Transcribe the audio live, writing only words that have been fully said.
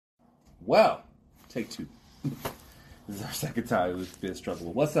Well, take two. This is our second time with been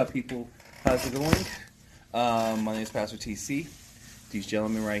struggling. What's up, people? How's it going? My name is Pastor TC. These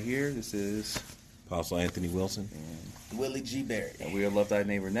gentlemen right here, this is Apostle Anthony Wilson and Willie G-Berry. And we are Love Thy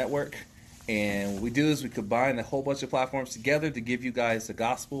Neighbor Network. And what we do is we combine a whole bunch of platforms together to give you guys the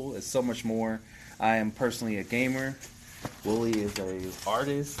gospel. It's so much more. I am personally a gamer. Willie is an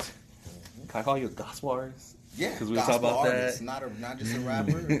artist. Can I call you a gospel artist? Yeah, because we were talking about artist, that. Not just a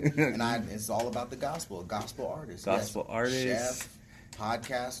rapper. And it's all about the gospel. A gospel artist. Gospel artist. Chef,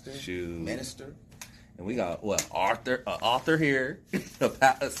 podcaster, minister. And we got author here,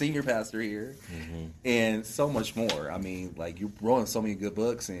 a senior pastor here, and so much more. I mean, like, you're rolling so many good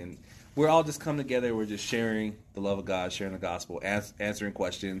books, and we're all just come together. We're just sharing the love of God, sharing the gospel, answering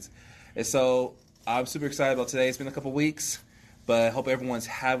questions. And so I'm super excited about today. It's been a couple weeks, but I hope everyone's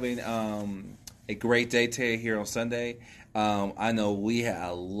having a great day today here on Sunday. I know we had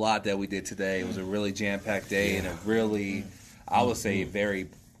a lot that we did today. It was a really jam-packed day and a really, I would say, very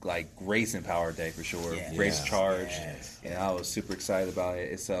like grace empowered day for sure. Grace charged. And I was super excited about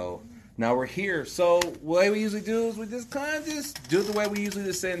it. And so now we're here. So the way we usually do is we just kind of just do it the way we usually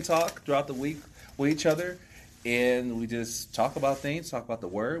just sit and talk throughout the week with each other. And we just talk about things, talk about the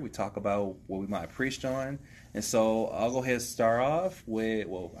word. We talk about what we might have preached on. And so I'll go ahead and start off with,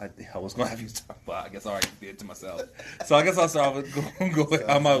 I was going to have you talk about, I guess I already did it to myself. So I guess I'll start with go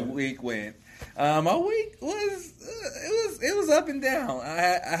how my week went. My week was, it was up and down.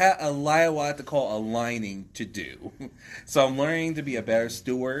 I had a lot what I like to call aligning to do. So I'm learning to be a better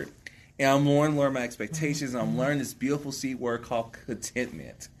steward. And I'm learning my expectations. And I'm learning this beautiful seed word called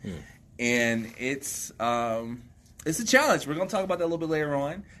contentment. And it's a challenge. We're going to talk about that a little bit later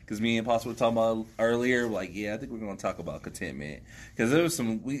on, because me and Apostle were talking about earlier. Like, I think we're going to talk about contentment, because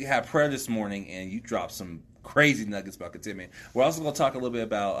we had prayer this morning, and you dropped some crazy nuggets about contentment. We're also going to talk a little bit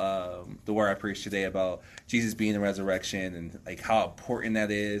about the word I preached today about Jesus being the resurrection and like how important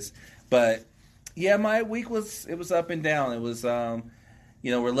that is. But yeah, my week was up and down. It was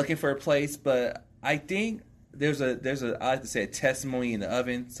we're looking for a place, but I think there's a I like to say a testimony in the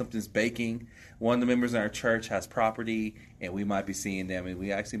oven. Something's baking. One of the members in our church has property, and we might be seeing them, and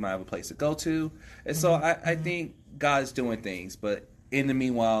we actually might have a place to go to. And so I think God's doing things. But in the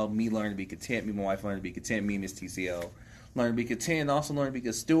meanwhile, me learning to be content, me and my wife learning to be content, me and Miss TCL learning to be content, and also learning to be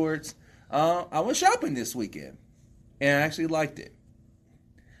good stewards. I went shopping this weekend, and I actually liked it.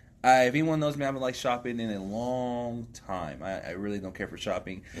 If anyone knows me, I haven't liked shopping in a long time. I really don't care for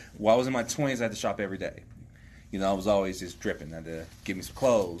shopping. While I was in my 20s, I had to shop every day. I was always just dripping. I had to get me some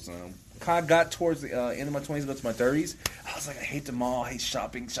clothes. Kind of got towards the end of my 20s, go to my 30s. I was like, I hate the mall. I hate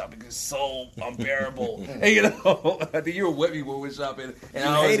shopping. Shopping is so unbearable. And I think you were with me when we were shopping. And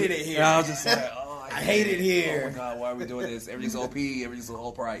I hated it here. And I was just like, I hate it here. Oh my God, why are we doing this? Everything's OP. Everything's a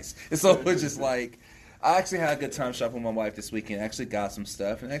whole price. And so it was just like, I actually had a good time shopping with my wife this weekend. I actually got some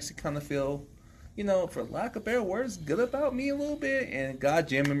stuff, and I actually kind of feel, for lack of better words, good about me a little bit. And got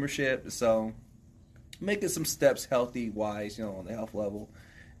gym membership, so making some steps healthy-wise, on the health level.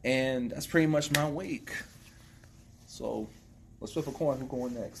 And that's pretty much my week. So let's flip a coin. Who's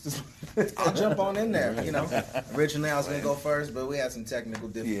going next? I'll jump on in there. Originally I was gonna go first, but we had some technical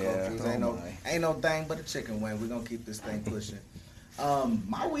difficulties. Ain't no thing but a chicken wing. We're gonna keep this thing pushing.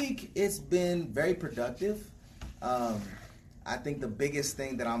 My week, it's been very productive. I think the biggest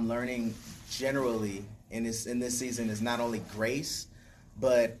thing that I'm learning generally in this season is not only grace,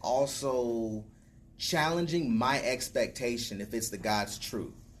 but also challenging my expectation if it's the God's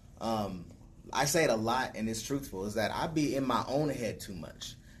truth. I say it a lot, and it's truthful, is that I be in my own head too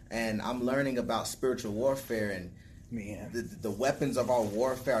much. And I'm learning about spiritual warfare, and the weapons of our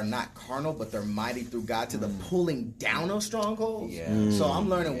warfare are not carnal, but they're mighty through God to the pulling down of strongholds. So I'm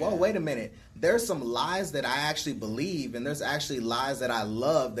learning, whoa, wait a minute. There's some lies that I actually believe, and there's actually lies that I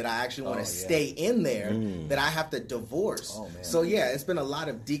love that I actually want to stay in there that I have to divorce. So it's been a lot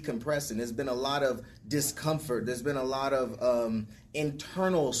of decompressing. There's been a lot of discomfort. There's been a lot of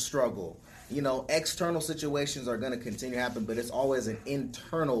internal struggle. External situations are going to continue to happen, but it's always an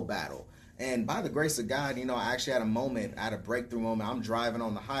internal battle. And by the grace of God, I actually had a breakthrough moment. I'm driving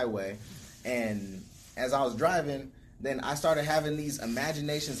on the highway, and as I was driving, then I started having these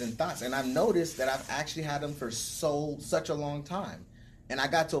imaginations and thoughts, and I've noticed that I've actually had them for such a long time. And I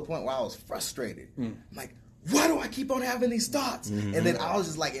got to a point where I was frustrated. I'm like, why do I keep on having these thoughts? And then I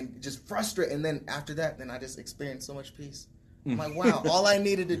was just frustrated. And then after that, then I just experienced so much peace. I'm like, wow, all I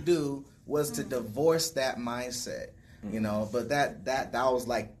needed to do was to divorce that mindset, but that was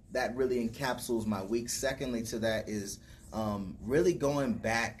like, that really encapsulates my week. Secondly to that is really going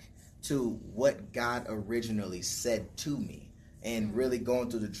back to what God originally said to me. and really going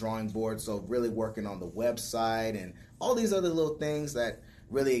through the drawing board. So really working on the website and all these other little things that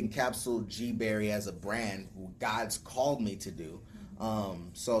really encapsulate G-Berry as a brand, who God's called me to do.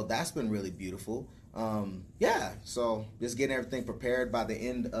 So that's been really beautiful. So just getting everything prepared. By the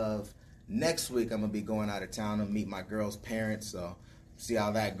end of next week, I'm going to be going out of town to meet my girl's parents. So see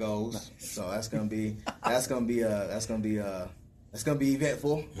how that goes. So that's going to be eventful. It's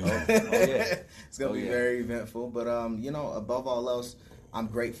going to be very eventful. But, above all else, I'm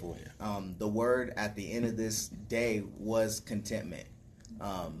grateful. The word at the end of this day was contentment.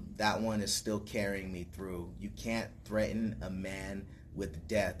 That one is still carrying me through. You can't threaten a man with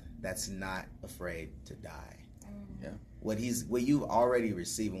death that's not afraid to die. Yeah. What you've already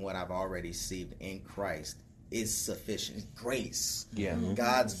received and what I've already received in Christ is sufficient. Grace. Yeah.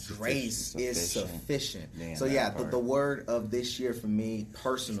 God's grace is sufficient. Man, so the word of this year for me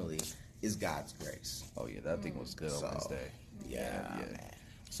personally is God's grace. Oh yeah, that thing was good on Wednesday. Yeah.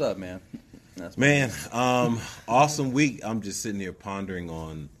 What's up, man? Awesome week. I'm just sitting here pondering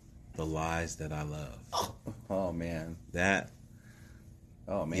on the lies that I love. Oh man.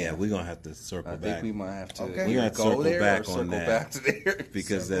 Oh man. Yeah, we're gonna have to circle back. I think we might have to. Okay. We're gonna have to circle back on that. Back to there.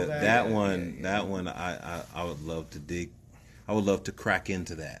 Because that one I would love to dig. I would love to crack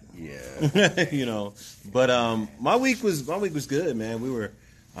into that. Yeah. But my week was good, man. We were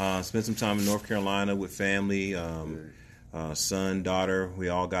spent some time in North Carolina with family. Son, daughter, we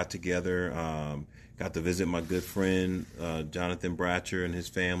all got together. Got to visit my good friend Jonathan Bratcher and his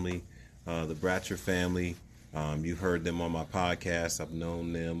family, the Bratcher family. You've heard them on my podcast. I've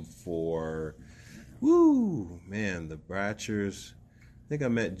known them for, the Bratchers. I think I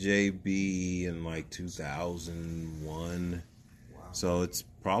met JB in like 2001. Wow. So it's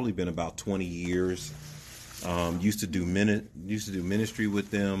probably been about 20 years. Used to do ministry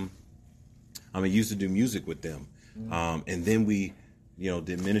with them. Used to do music with them. And then we,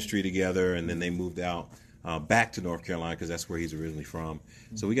 did ministry together, and then they moved out back to North Carolina because that's where he's originally from.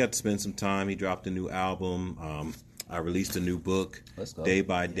 So we got to spend some time. He dropped a new album. I released a new book, Day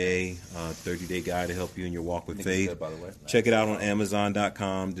by Day, 30-Day Guide to Help You in Your Walk with Faith. Good, by the way. Check it out on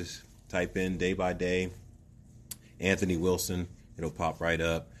Amazon.com. Just type in Day by Day, Anthony Wilson. It'll pop right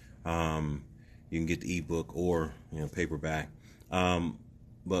up. You can get the ebook or paperback.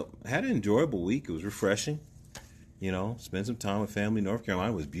 But I had an enjoyable week. It was refreshing. Spend some time with family. North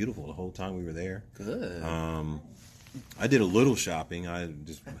Carolina was beautiful the whole time we were there. Good. I did a little shopping. I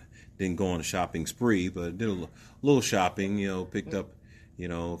just didn't go on a shopping spree, but I did a little shopping. Picked up,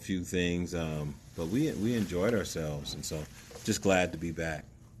 a few things. But we enjoyed ourselves, and so just glad to be back.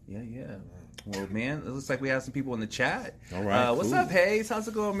 Yeah. Well, man, it looks like we have some people in the chat. All right. What's up, Hayes? How's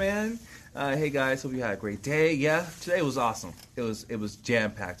it going, man? Hey guys, hope you had a great day. Yeah, today was awesome. It was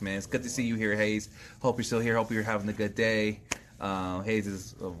jam packed, man. It's good to see you here, Hayes. Hope you're still here. Hope you're having a good day. Hayes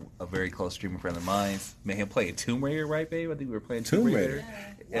is a very close streaming friend of mine. Met him playing Tomb Raider, right, babe? I think we were playing Tomb Raider.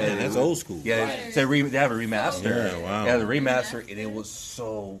 Yeah, that's old school. Yeah, right. They have a remaster. Yeah, wow. They have a remaster, and it was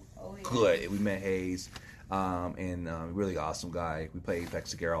so good. We met Hayes. Really awesome guy. We play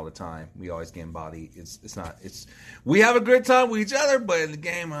Apex together all the time. We always get in body. We have a good time with each other, but in the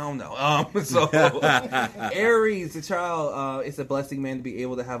game, I don't know. Aries, the child, it's a blessing, man, to be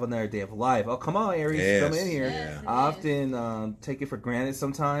able to have another day of life. Oh, come on, Aries, come in here. Yes, I often take it for granted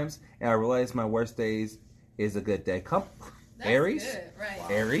sometimes, and I realize my worst days is a good day. Come. That's Aries? Good. Right. Wow.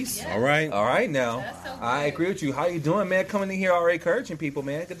 Aries? Yes. All right now. That's so good. I agree with you. How you doing, man? Coming in here already encouraging people,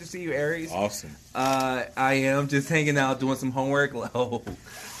 man. Good to see you, Aries. Awesome. I am just hanging out, doing some homework. Oh,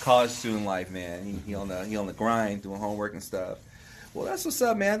 college student life, man. He on the grind, doing homework and stuff. Well, that's what's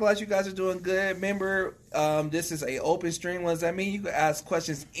up, man. Glad you guys are doing good. Remember, this is a open stream. What does that mean? You can ask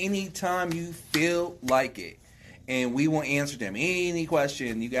questions anytime you feel like it. And we will answer them. Any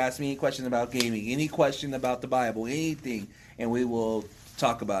question. You can ask me any question about gaming, any question about the Bible, anything. And we will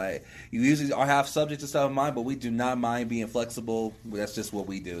talk about it. You usually have subjects and stuff in mind, but we do not mind being flexible. That's just what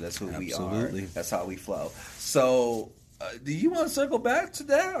we do. That's who we are. That's how we flow. So, do you want to circle back to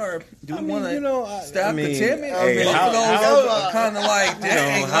that, or do we want to stop the timid? Kind of like,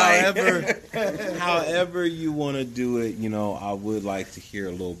 however you want to do it. I would like to hear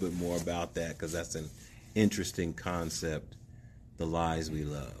a little bit more about that because that's an interesting concept. The lies we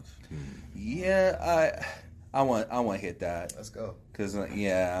love. Yeah, I want to hit that. Let's go. Cause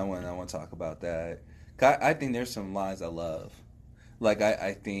I want to talk about that. I think there's some lies I love. Like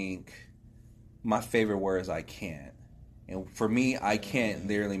I think my favorite word is I can't, and for me, I can't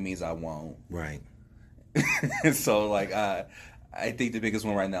literally means I won't. Right. So like I think the biggest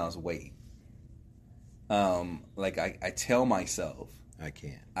one right now is wait. Like I tell myself I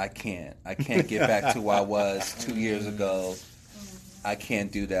can't get back to where I was 2 years ago. I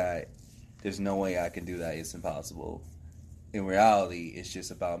can't do that. There's no way I can do that. It's impossible. In reality, it's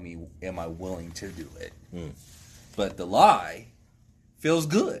just about me. Am I willing to do it? But the lie feels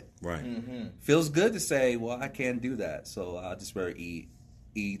good. Right. Feels good to say, well, I can't do that. So I'll just rather eat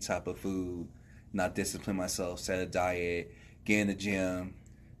type of food, not discipline myself, set a diet, get in the gym,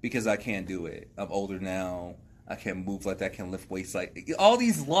 because I can't do it. I'm older now. I can't move like that. I can't lift weights like all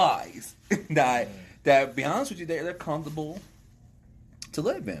these lies that, be honest with you, they're comfortable to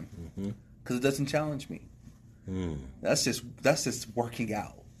live in because it doesn't challenge me. That's just working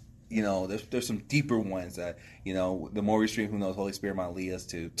out. You know, there's some deeper ones that, you know, the more we stream, who knows, Holy Spirit might lead us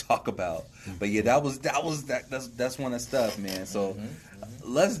to talk about. But yeah, that's one of the stuff, man. So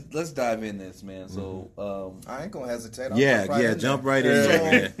let's dive in this, man. So I ain't gonna hesitate. Jump right in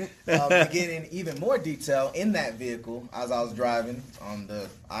there, man. To get in even more detail in that vehicle, as I was driving on the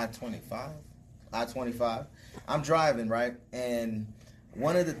I-25, I'm driving, right, and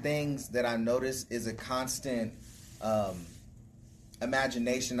one of the things that I noticed is a constant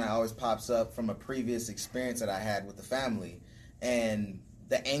imagination that always pops up from a previous experience that I had with the family, and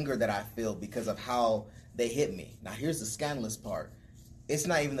the anger that I feel because of how they hit me. Now, here's the scandalous part. It's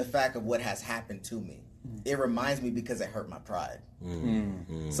not even the fact of what has happened to me. It reminds me because it hurt my pride.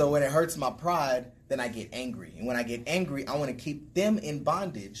 So when it hurts my pride, then I get angry. And when I get angry, I want to keep them in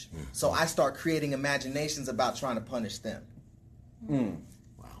bondage. So I start creating imaginations about trying to punish them.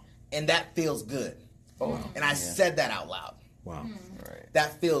 Wow. And that feels good. And I said that out loud. Wow. Right.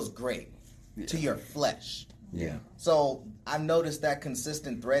 That feels great to your flesh. Yeah. So I've noticed that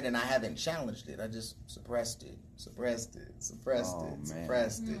consistent thread, and I haven't challenged it. I just suppressed it.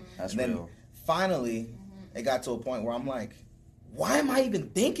 That's and then real. finally, it got to a point where I'm like, why am I even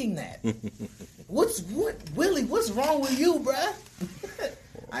thinking that? Willie, what's wrong with you, bruh?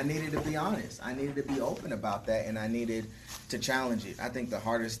 I needed to be honest. I needed to be open about that, and I needed to challenge it. I think the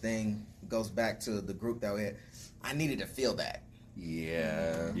hardest thing goes back to the group that we had. I needed to feel that.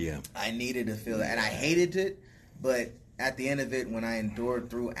 Yeah. I needed to feel that. And I hated it, but at the end of it, when I endured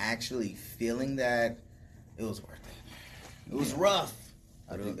through actually feeling that, it was worth it. It was rough.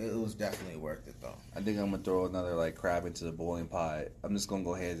 It was definitely worth it, though. I think I'm going to throw another crab into the boiling pot. I'm just going to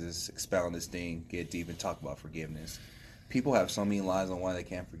go ahead and just expound this thing, get deep, and talk about forgiveness. People have so many lies on why they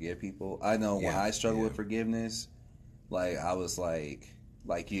can't forgive people. I know when I struggle with forgiveness, I was like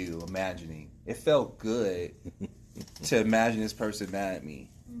you, imagining. It felt good to imagine this person mad at me.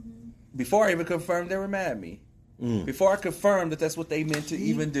 Before I even confirmed they were mad at me. Before I confirmed that that's what they meant to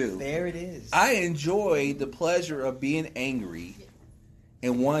even do. There it is. I enjoyed the pleasure of being angry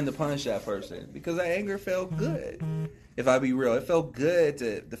and wanting to punish that person because that anger felt good. If I be real, it felt good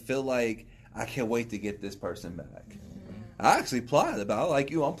to feel like I can't wait to get this person back. I actually plotted about it. Like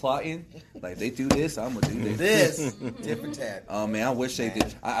you, I'm plotting. Like they do this, I'm gonna do this. Different tab. Oh man, I wish they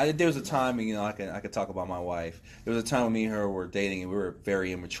did. There was a time, I could talk about my wife. There was a time when me and her were dating, and we were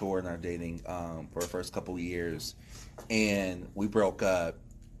very immature in our dating for the first couple of years, and we broke up.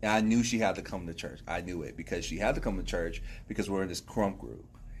 And I knew she had to come to church. I knew it because she had to come to church because we're in this crump group.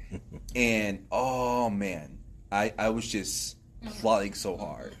 And oh man, I was just plotting so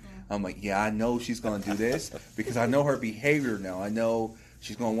hard. I'm like, yeah, I know she's going to do this because I know her behavior now. I know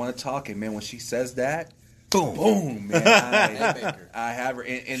she's going to want to talk. And, man, when she says that, boom, man. I have her.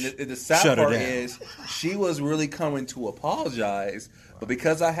 And the sad part is she was really coming to apologize. But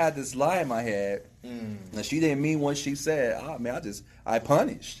because I had this lie in my head, and she didn't mean what she said, I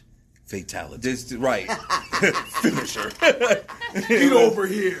punished. Fatality. Right. Finish her. Get over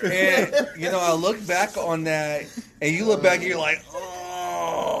here. And, I look back on that, and you look back and you're like,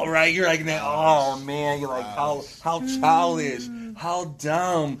 oh, right? You're like, oh, man. You're like, how childish, how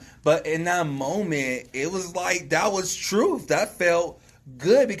dumb. But in that moment, it was like, that was truth. That felt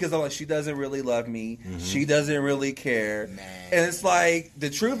good because I'm like, she doesn't really love me. She doesn't really care. Man. And it's like,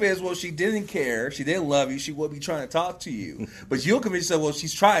 the truth is, well, she didn't care. She didn't love you. She would be trying to talk to you. But you'll convince yourself, well,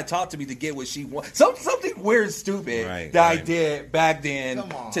 she's trying to talk to me to get what she wants. Something weird and stupid I did back then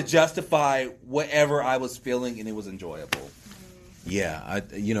to justify whatever I was feeling, and it was enjoyable. Yeah,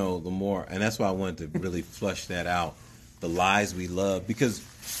 the more, and that's why I wanted to really flush that out, the lies we love, because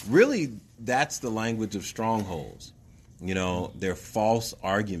really that's the language of strongholds. They're false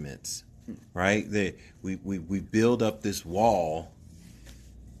arguments, right? We build up this wall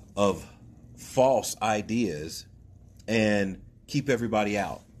of false ideas and keep everybody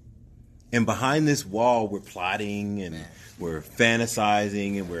out. And behind this wall, we're plotting and we're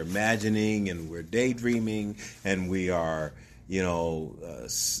fantasizing and we're imagining and we're daydreaming and we are,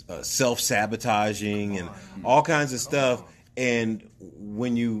 self-sabotaging and all kinds of stuff. And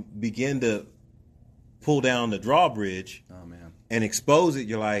when you begin to pull down the drawbridge and expose it,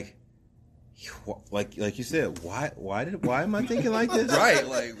 you're like you said, why am I thinking like this? Right,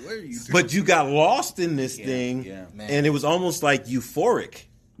 like what are you doing? But you got lost in this thing, and it was almost like euphoric.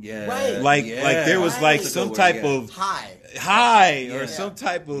 Yeah, Right. Like there was like some type of high or some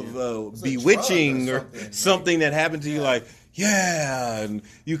type of bewitching or something that happened to you. Like, and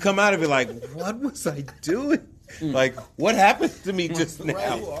you come out of it like, what was I doing? Like, what happened to me just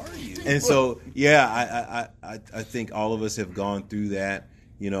now? Who are you? And so, I think all of us have gone through that.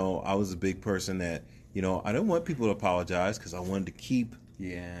 You know, I was a big person that, you know, I didn't want people to apologize because I wanted to keep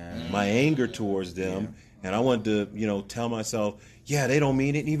my anger towards them. And I wanted to, you know, tell myself, they don't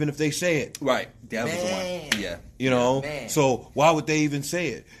mean it even if they say it. Right. That was the one. Yeah. You know, so why would they even say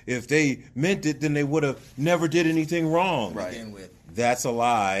it? If they meant it, then they would have never did anything wrong. Right. That's a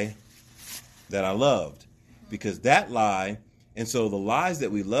lie that I loved. Because that lie, and so the lies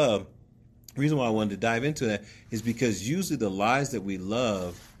that we love, the reason why I wanted to dive into that is because usually the lies that we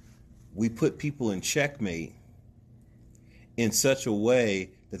love, we put people in checkmate in such a way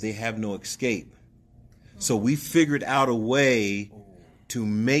that they have no escape. So we figured out a way to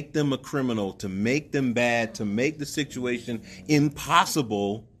make them a criminal, to make them bad, to make the situation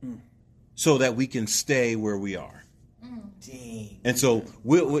impossible so that we can stay where we are. Dang. And so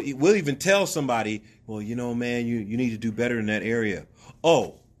we'll even tell somebody, well, you know, man, you need to do better in that area.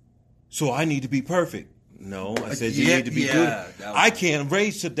 Oh, so I need to be perfect. No, I said you need to be good. I can't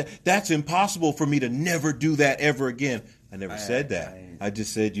raise to that. That's impossible for me to never do that ever again. I never said that. I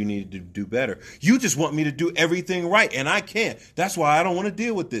just said you needed to do better. You just want me to do everything right, and I can't. That's why I don't want to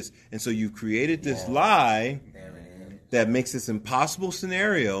deal with this. And so you've created this lie that makes this impossible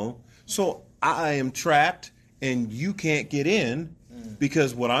scenario. So I am trapped, and you can't get in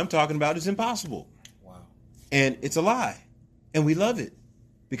because what I'm talking about is impossible. Wow. And it's a lie. And we love it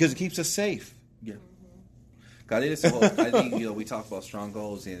because it keeps us safe. Yeah. God, it is. Well, I think, you know, we talk about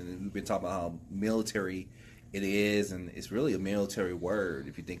strongholds, and we've been talking about how military it is, and it's really a military word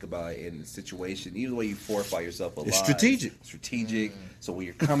if you think about it in the situation. Even the way you fortify yourself alive. It's strategic. So when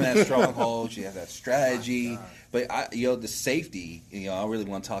you're coming at strongholds, you have that strategy. But the safety, I really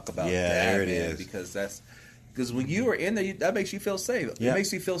want to talk about that. There it is. Because when you are in there, that makes you feel safe. It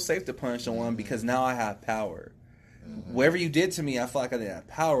makes you feel safe to punish someone because now I have power. Whatever you did to me, I feel like I didn't have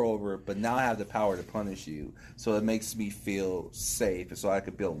power over it, but now I have the power to punish you. So it makes me feel safe. And so I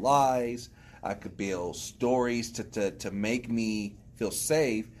could build lies. I could build stories to make me feel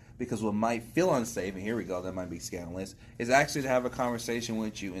safe, because what might feel unsafe, and here we go, that might be scandalous, is actually to have a conversation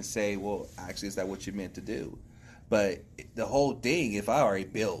with you and say, well, actually, is that what you meant to do? But the whole thing, if I already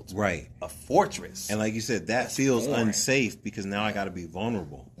built a fortress. And like you said, that feels unsafe because now I got to be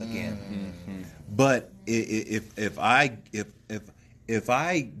vulnerable. Again. Mm-hmm. But if I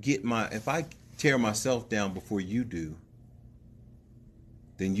tear myself down before you do,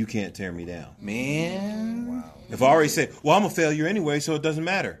 then you can't tear me down. Man. Wow. If I already said, well, I'm a failure anyway, so it doesn't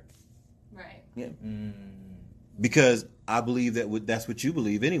matter. Right. Yeah. Because I believe that's what you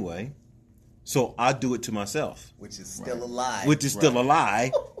believe anyway. So I do it to myself. Which is still a lie. Which is still a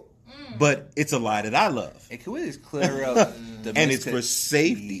lie. But it's a lie that I love. And can we just clear up the and it's for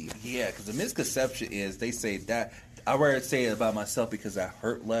safety. Yeah, because the misconception is they say that I rather say it about myself because I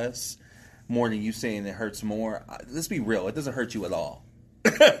hurt less, more than you saying it hurts more. Let's be real. It doesn't hurt you at all.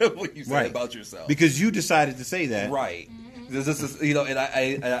 What you say about yourself. Because you decided to say that. Right. This is, and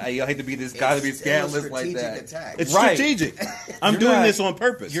I hate to be this guy to be scandalous like that. Attack. It's strategic. I'm doing this on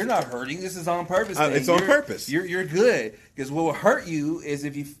purpose. You're not hurting. This is on purpose. It's on purpose. You're good. Because what will hurt you is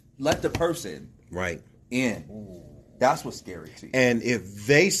if you let the person in. Ooh. That's what's scary to you. And if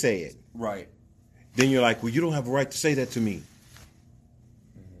they say it, then you're like, well, you don't have a right to say that to me.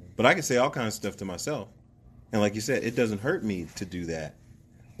 But I can say all kinds of stuff to myself. And like you said, it doesn't hurt me to do that.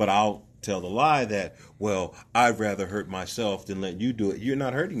 But I'll tell the lie that, well, I'd rather hurt myself than let you do it. You're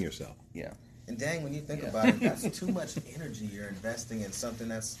not hurting yourself. Yeah. And dang, when you think about it, that's too much energy you're investing in something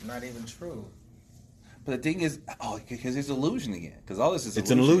that's not even true. But the thing is, because it's illusion again. Because all this is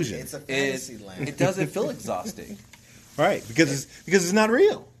an illusion. It's a fantasy land. It doesn't feel exhausting. Right, because it's not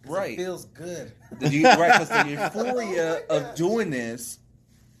real. Right. It feels good. Because the euphoria of doing this,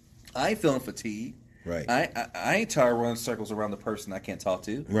 I ain't feeling fatigued. Right. I ain't tired of running circles around the person I can't talk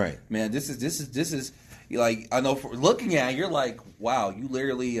to. Right. Man, this is like, I know for looking at it, you're like, wow, you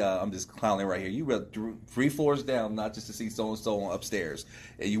literally, I'm just clowning right here. You read 3 floors down, not just to see so-and-so upstairs.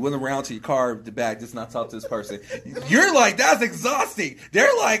 And you went around to your car at the back, just not talk to this person. You're like, that's exhausting.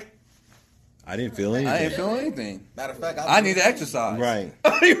 They're like, I didn't feel anything. I didn't feel anything. Matter of fact, I need to exercise. Right.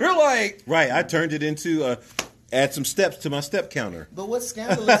 You're like, right. I turned it into add some steps to my step counter. But what's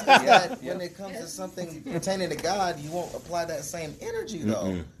scandalous is that when it comes to something pertaining to God, you won't apply that same energy,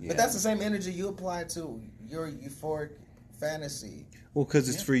 though. But that's the same energy you apply to your euphoric fantasy. Well, because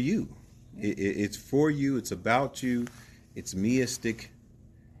it's for you. It's for you. It's about you. It's meistic.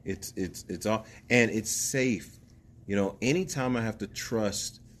 It's all, and it's safe. You know, anytime I have to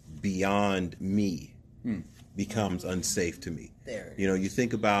trust beyond me becomes unsafe to me. You know, you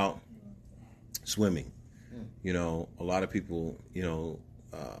think about swimming. You know, a lot of people,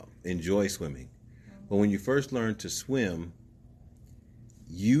 enjoy swimming. But when you first learned to swim,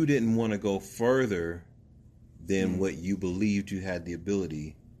 you didn't want to go further than what you believed you had the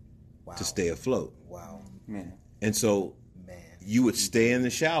ability to stay afloat. Wow. Man. And so you would stay in the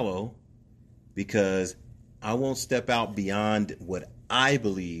shallow because I won't step out beyond what I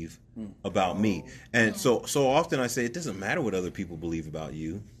believe about me. And so often I say it doesn't matter what other people believe about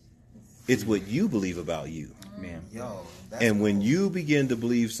you. It's what you believe about you. Man. Yo, and when you begin to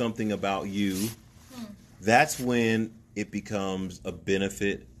believe something about you, that's when it becomes a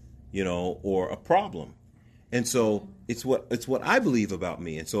benefit, or a problem. And so it's what I believe about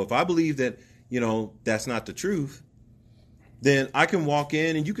me. And so if I believe that, that's not the truth, then I can walk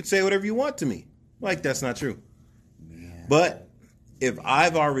in and you can say whatever you want to me. Like, that's not true. Man. But if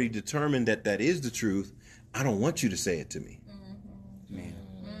I've already determined that that is the truth, I don't want you to say it to me. Man.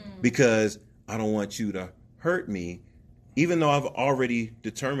 Because I don't want you to hurt me, even though I've already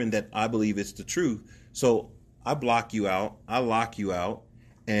determined that I believe it's the truth. So I block you out, I lock you out,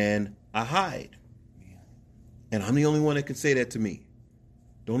 and I hide. And I'm the only one that can say that to me.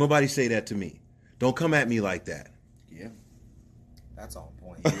 Don't nobody say that to me. Don't come at me like that. Yeah. That's on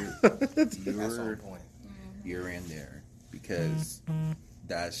point. That's on point. You're in there because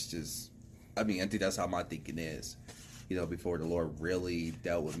that's just, I think that's how my thinking is. Before the Lord really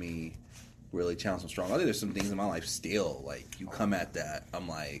dealt with me, really challenged me strong. I think there's some things in my life still, like, you come at that, I'm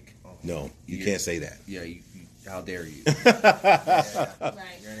like... No, you can't say that. Yeah, you how dare you? Right.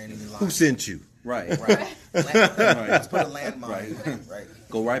 You're an enemy line. Who sent you? Right. Let's put a landmine. Right.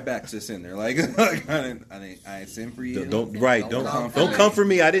 Go right back to sin there. Like I ain't sin for you. Don't come for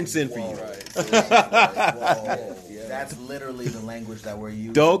me. I didn't sin for you. Whoa. That's literally the language that we're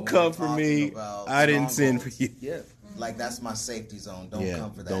using. Don't come for me. I didn't sin for you. Yeah. Like, that's my safety zone. Don't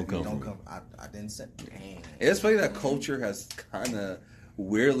come for that. Don't come. I didn't sin. It's funny that culture has kind of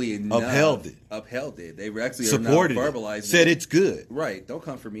weirdly enough upheld it. They actually supported are now verbalizing it. Said it's good. Right. Don't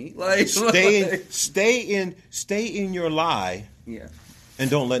come for me. Like, stay in your lie. Yeah. And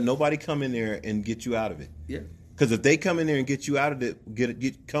don't let nobody come in there and get you out of it. Yeah. Because if they come in there and get you out of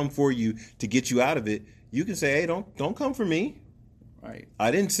it, come for you to get you out of it, you can say, hey, don't come for me. Right. I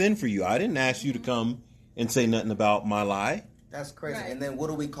didn't sin for you. I didn't ask you to come and say nothing about my lie. That's crazy. Right. And then what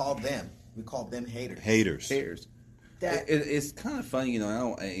do we call them? We call them haters. Haters. It's kind of funny,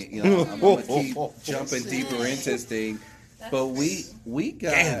 I'm gonna keep jumping deeper into this thing, but we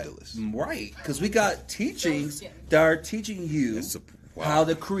got scandalous, right? Because we got teachings that are teaching you how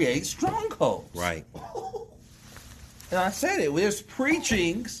to create strongholds, right? And I said it. There's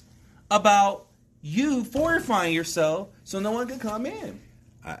preachings about you fortifying yourself so no one can come in.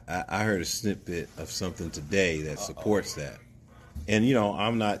 I heard a snippet of something today that supports that, and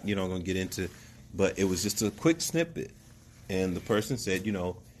I'm not going to get into. But it was just a quick snippet. And the person said,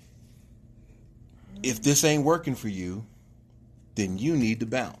 if this ain't working for you, then you need to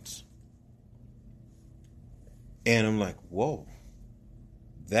bounce. And I'm like, whoa.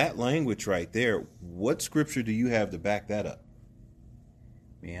 That language right there, what scripture do you have to back that up?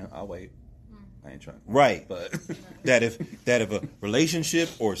 Man, I'll wait. I ain't trying. Right. But that if a relationship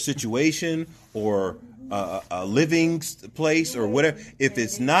or situation or a living place or whatever, if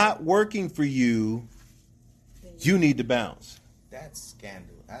it's not working for you, you need to bounce. That's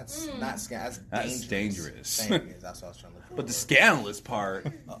scandal. That's not scandal. That's dangerous. That's what I was trying to look for. But the scandalous part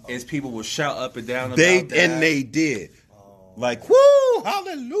is people will shout up and down about that. And they did. Like, woo,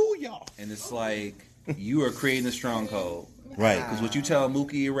 hallelujah. And it's like, you are creating a stronghold. Right. Because what you tell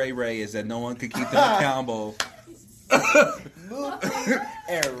Mookie and Ray Ray is that no one can keep them accountable. Mookie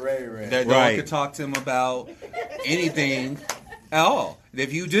and Ray Ray. That no one can talk to him about anything at all. And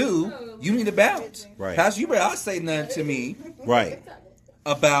if you do, you need to bounce. Right. Pastor, you better not say nothing to me. Right.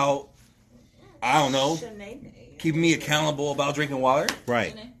 About, I don't know, keeping me accountable about drinking water.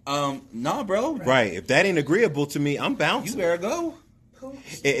 Right. Nah, bro. Right. If that ain't agreeable to me, I'm bouncing. You better go.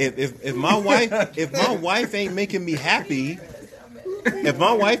 If my wife ain't making me happy,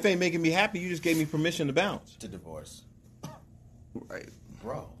 you just gave me permission to bounce. To divorce. Right.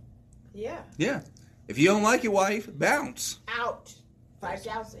 Bro. Yeah. Yeah. If you don't like your wife, bounce. Out.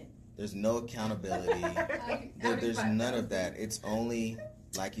 5,000. There's no accountability. There's none of that. It's only,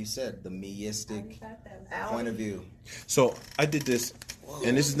 like you said, the meistic point of view. So I did this,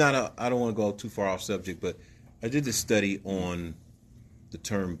 and this is not I don't want to go too far off subject, but I did this study on the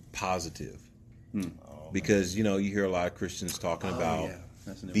term positive. Because, you hear a lot of Christians talking about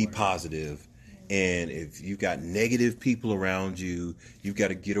be positive. And if you've got negative people around you, you've got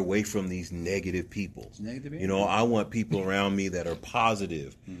to get away from these negative people. I want people around me that are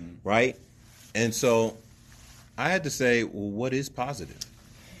positive, right? And so I had to say, well, what is positive?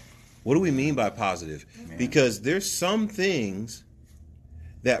 What do we mean by positive? Because there's some things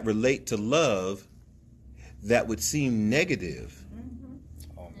that relate to love that would seem negative.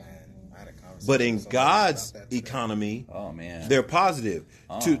 But in God's economy, they're positive.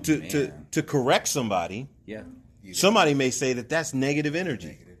 To correct somebody, somebody may say that that's negative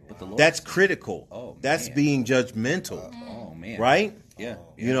energy. That's critical. That's being judgmental. Right? Yeah.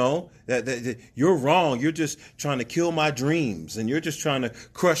 That you're wrong. You're just trying to kill my dreams, and you're just trying to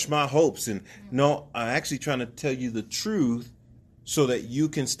crush my hopes. And no, I'm actually trying to tell you the truth so that you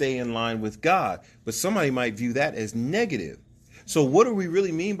can stay in line with God. But somebody might view that as negative. So what do we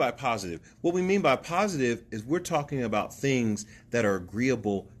really mean by positive? What we mean by positive is we're talking about things that are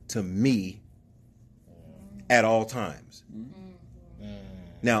agreeable to me at all times.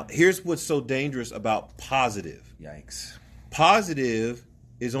 Now, here's what's so dangerous about positive. Yikes. Positive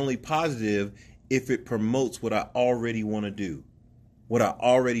is only positive if it promotes what I already want to do, what I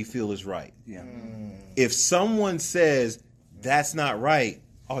already feel is right. Yeah. If someone says that's not right,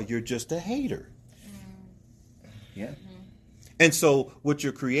 oh, you're just a hater. Yeah. And so what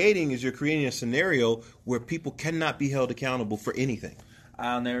you're creating is a scenario where people cannot be held accountable for anything.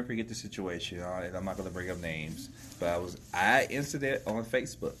 I'll never forget the situation. And I'm not going to bring up names, but I incident on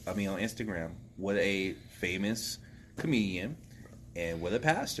Instagram with a famous comedian and with a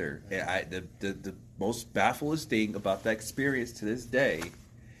pastor. And the most baffling thing about that experience to this day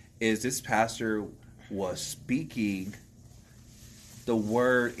is this pastor was speaking the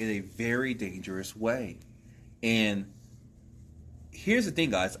word in a very dangerous way. And here's the thing,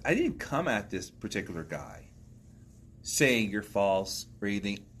 guys. I didn't come at this particular guy saying you're false or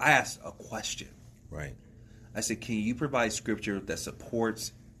anything. I asked a question. Right. I said, can you provide scripture that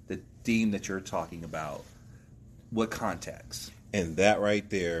supports the theme that you're talking about? What context? And that right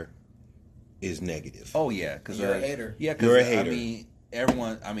there is negative. Oh, yeah. Because you're a hater. Yeah, you're a hater.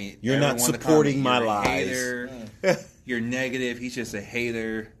 You're not supporting my lies. You're negative. He's just a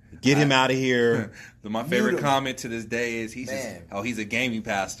hater. Get him out of here. My favorite comment to this day is he's a gaming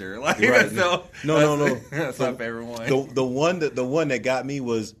pastor. Like, right. So, no. That's my favorite one. The one that got me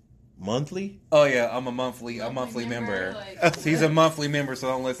was monthly. Oh yeah, I'm a monthly member. He's a monthly member, so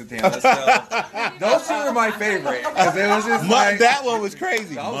don't listen to him. Let's go. Those two are my favorite because it was just that one was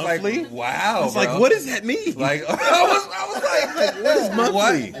crazy. I was monthly? Like, wow. I was like, what does that mean? Like, I was like, what is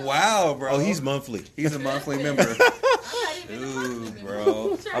monthly? What? Wow, bro. Oh, he's monthly. He's a monthly member. Dude,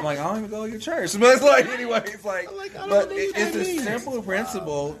 bro. I'm like, I don't even go to your church. But it's like, anyway, it's like, but it's a simple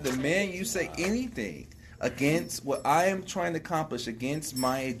principle. The minute you say anything against what I am trying to accomplish, against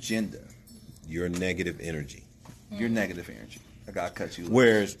my agenda, you're negative energy. You're negative energy. I gotta cut you.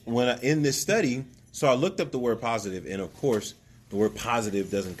 Whereas in this study, so I looked up the word positive, and of course, the word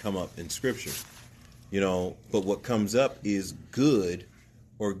positive doesn't come up in Scripture, But what comes up is good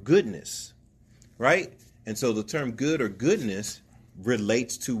or goodness, right? And so the term good or goodness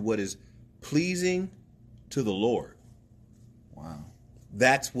relates to what is pleasing to the Lord. Wow.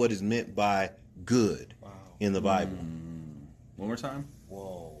 That's what is meant by good in the Bible. One more time.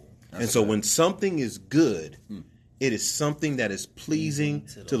 Whoa. And so when something is good, it is something that is pleasing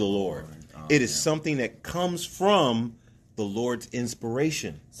to the Lord. It is something that comes from the Lord's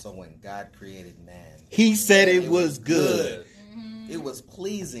inspiration. So when God created man, He said it was good. It was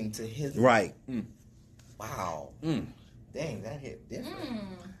pleasing to His. Right. Wow. Dang, that hit different.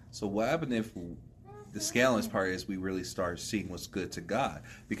 So what happened if the scandalous part is we really start seeing what's good to God?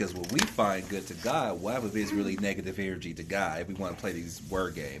 Because when we find good to God, what happens if it's really negative energy to God if we want to play these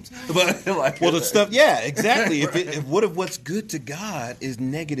word games? But the stuff, yeah, exactly. What if what's good to God is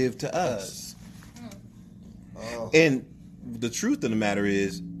negative to us? Oh. And the truth of the matter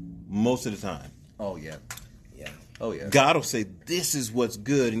is, most of the time. Oh, yeah. Yeah. Oh, yeah. God will say, this is what's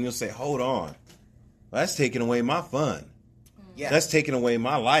good. And you'll say, hold on. That's taking away my fun. Yeah. That's taking away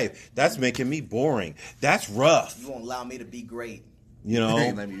my life. That's making me boring. That's rough. You won't allow me to be great.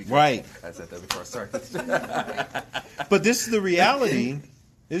 Right. I said that before I started. But this is the reality.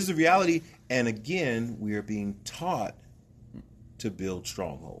 This is the reality. And again, we are being taught to build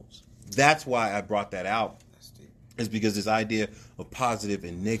strongholds. That's why I brought that out is because this idea of positive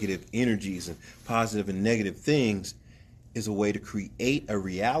and negative energies and positive and negative things is a way to create a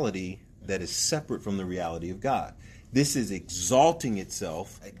reality that is separate from the reality of God. This is exalting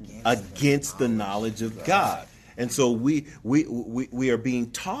itself against the knowledge of God. And so we are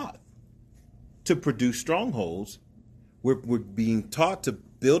being taught to produce strongholds. We're being taught to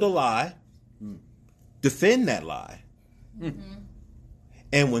build a lie, defend that lie. Mm-hmm.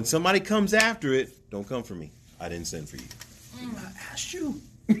 And when somebody comes after it, don't come for me. I didn't send for you. I asked you.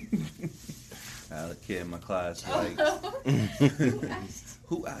 I had a kid in my class, like,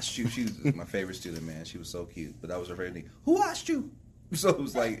 who asked you? She was my favorite student, man. She was so cute, but that was her favorite thing. Who asked you? So it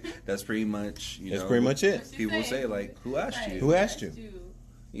was like, that's pretty much, that's pretty much it. People will say, like, who asked you? Who asked you?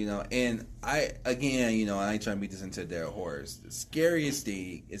 You know, and I ain't trying to beat this into their horse. The scariest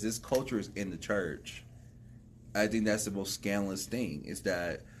thing is this culture is in the church. I think that's the most scandalous thing, is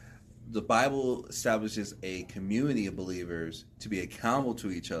that the Bible establishes a community of believers to be accountable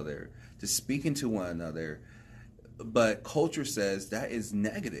to each other, to speak into one another. But culture says that is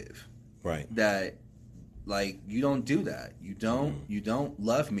negative. Right. That, like, you don't do that. You don't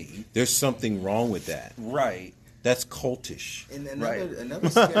love me. There's something wrong with that. Right. That's cultish. And another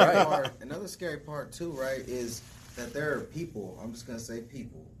scary part too, right, is that there are people, I'm just going to say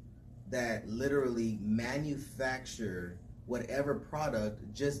people, that literally manufacture whatever product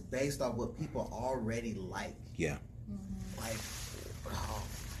just based off what people already like. Yeah. Mm-hmm. Like, oh,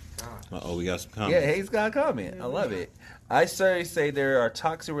 God. Uh-oh, we got some comments. Yeah, Hayes got a comment. I love it. I certainly say there are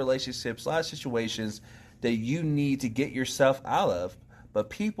toxic relationships, a lot of situations that you need to get yourself out of, but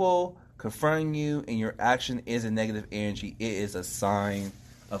people confronting you and your action is a negative energy. It is a sign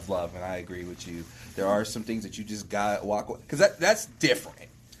of love, and I agree with you. There are some things that you just got to walk away, because that's different.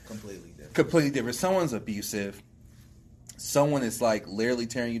 Completely different. Someone's abusive. Someone is like literally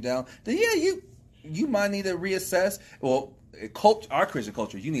tearing you down. Then yeah, you might need to reassess. Well, our Christian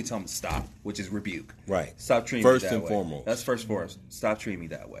culture, you need to tell them to stop, which is rebuke. Right. Stop treating me that way. First and foremost. That's first and foremost. Stop treating me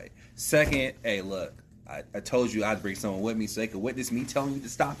that way. Second, hey, look, I told you I'd bring someone with me so they could witness me telling you to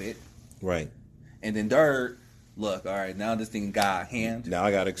stop it. Right. And then third, look, all right, now this thing got a hand. Now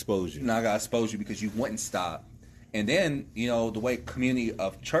I got to expose you. Now I got to expose you because you wouldn't stop. And then, you know, the way community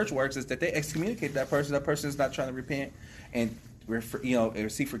of church works is that they excommunicate that person. That person is not trying to repent and,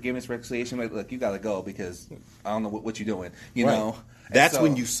 receive forgiveness, reconciliation. Like, look, you got to go because I don't know what you're doing. You know, that's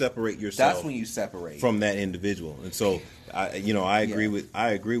when you separate yourself. That's when you separate from that individual. And so, I agree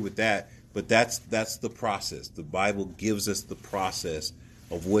with that. But that's the process. The Bible gives us the process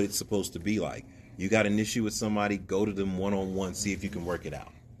of what it's supposed to be like. You got an issue with somebody, go to them one-on-one, see if you can work it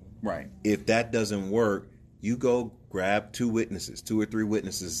out. Right. If that doesn't work, you go grab 2 or 3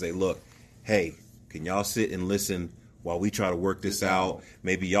 witnesses and say, look, hey, can y'all sit and listen while we try to work this out?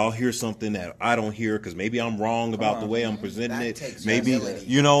 Maybe y'all hear something that I don't hear because maybe I'm wrong about the way I'm presenting it. Maybe,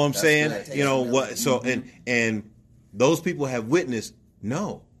 you know what I'm saying? You know what? So, and those people have witnessed,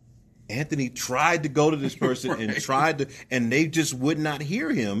 no. Anthony tried to go to this person and and they just would not hear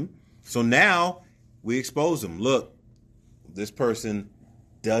him. So now we expose them. Look, this person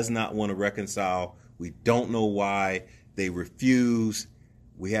does not want to reconcile. We don't know why. They refuse.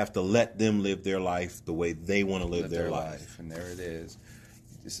 We have to let them live their life the way they want to live their life. And there it is.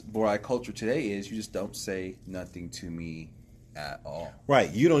 Where our culture today is, you just don't say nothing to me at all. Right.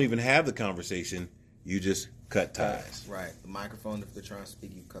 You don't even have the conversation. You just cut ties. Right. The microphone, if they're trying to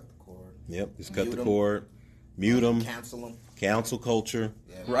speak, you cut the cord. Yep. Just cut the cord. Mute them. Cancel them. Cancel culture.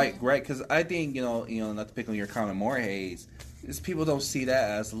 Yeah. Right. Because I think, not to pick on your comment more, Hayes, is people don't see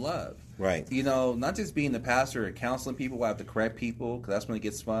that as love. Right. Not just being the pastor or counseling people, I have to correct people because that's when it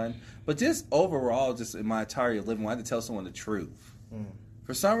gets fun. But just overall, just in my entire living, I have to tell someone the truth.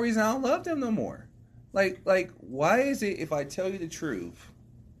 For some reason, I don't love them no more. Like, why is it if I tell you the truth,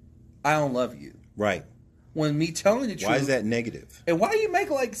 I don't love you? Right. When me telling the truth, why is that negative? And why do you make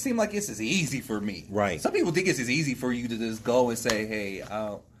it seem like it's as easy for me? Right. Some people think it's as easy for you to just go and say, "Hey,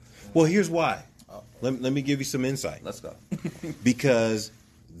 well, here's why. Let me give you some insight. Let's go. Because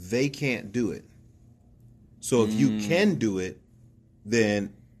they can't do it. So if you can do it,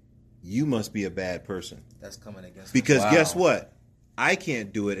 then you must be a bad person. That's coming against. Because guess what? I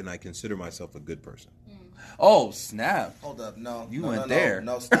can't do it, and I consider myself a good person. Oh, snap. Hold up. No. You went there.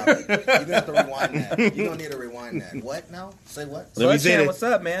 No, stop it. You're going to have to rewind that. You're going to need to rewind that. What now? Say what? Let me say what's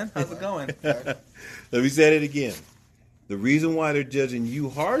up, man? How's it going? Let me say it again. The reason why they're judging you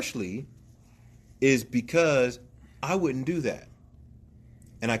harshly is because I wouldn't do that.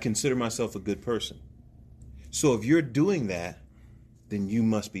 And I consider myself a good person. So if you're doing that, then you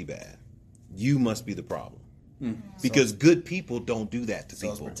must be bad. You must be the problem. Because good people don't do that to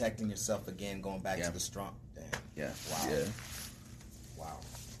people. So it's protecting yourself again, going back to the strong. Damn. Yeah. Wow. Yeah. Wow.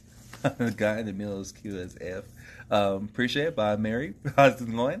 The guy in the middle is cute as F. Appreciate it. Bye, Mary. How's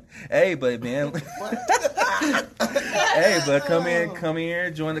it going? Hey, but man. Hey, but come here,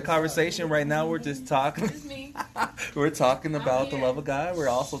 join the conversation. Right now, we're just talking. We're talking about the love of God. We're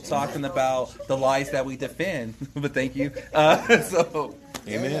also talking about the lies that we defend. But thank you. So,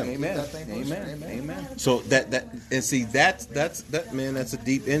 Amen. Amen. So that and see that's man, that's a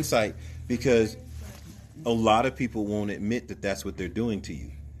deep insight, because a lot of people won't admit that that's what they're doing to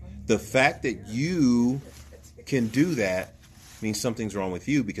you. The fact that you can do that means something's wrong with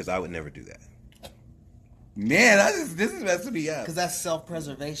you, because I would never do that. Man, this is messing me up. Because that's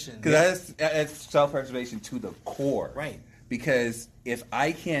self-preservation. Because that's self-preservation to the core. Right. Because if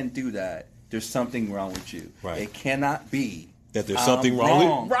I can't do that, there's something wrong with you. Right. It cannot be That there's something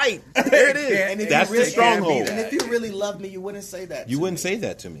wrong with right. There it is. And if That's you really, the stronghold. And if you really love me, you wouldn't say that. You to wouldn't me. say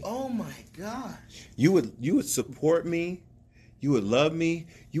that to me. Oh my gosh. You would support me. You would love me.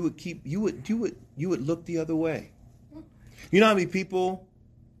 You would look the other way. You know how many people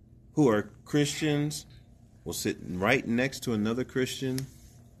who are Christians will sit right next to another Christian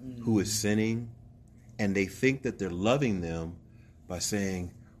who is sinning, and they think that they're loving them by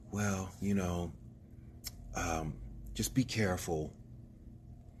saying, well, just be careful.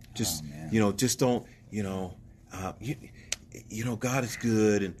 Just, just don't, God is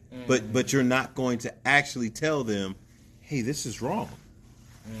good. And but you're not going to actually tell them, hey, this is wrong.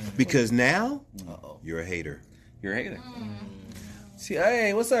 Because now you're a hater. You're a hater. See,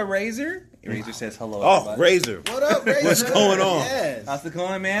 hey, what's up, Razor? Razor says hello. Oh, everybody. Razor. What up, Razor? What's going on? Yes. How's it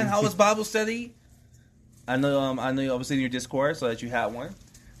going, man? How was Bible study? I know you obviously in your Discord, so that you had one.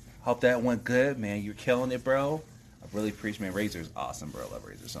 Hope that went good, man. You're killing it, bro. I really appreciate, man. Razor's awesome, bro. I love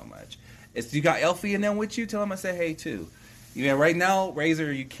Razor so much. You got Elfie and them with you? Tell him I said hey too. Yeah, right now,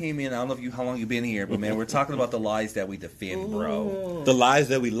 Razor, you came in. I don't know how long you've been here, but man, we're talking about the lies that we defend, bro. The lies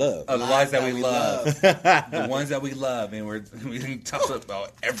that we love. The lies that we love. The ones that we love, and we talk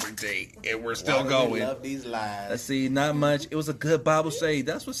about every day, and we're still going. We love these lies. Let's see, not much. It was a good Bible study.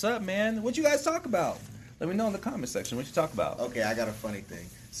 That's what's up, man. What you guys talk about? Let me know in the comment section what you talk about. Okay, I got a funny thing.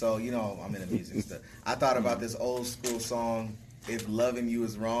 So, I'm in the music stuff. I thought about this old school song, If Loving You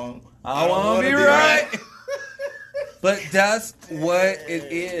Is Wrong. I want to be right. But that's what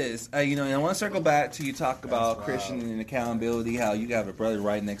it is. And I want to circle back to you talk about Christian and accountability, how you have a brother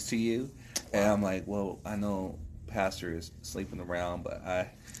right next to you. And I'm like, well, I know Pastor is sleeping around, but I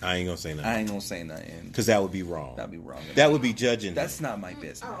ain't going to say nothing. I ain't going to say nothing. Because that would be wrong. That'd be wrong. That would be judging. That's not my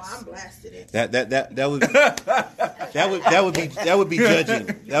business. Oh, I'm blasted it. That would that would be judging.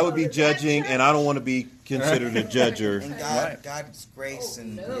 That would be judging, and I don't want to be considered a judger. And God's grace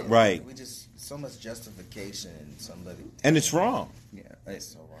Right. We just so much justification in somebody. And it's wrong. Yeah, It's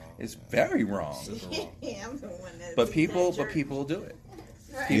so wrong. it's very wrong. Yeah, I'm the one that. But people do it.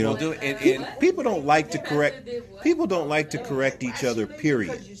 People do it. And People don't like to correct. People don't like to correct each other.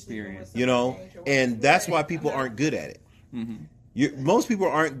 Period. And that's why people aren't good at it. Mm-hmm. Most people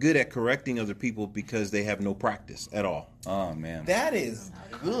aren't good at correcting other people because they have no practice at all. Oh man, That is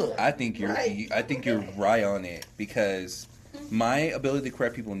good. I think you're right on it, because my ability to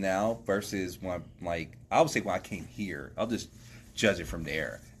correct people now versus when I would say when I came here, I'll just judge it from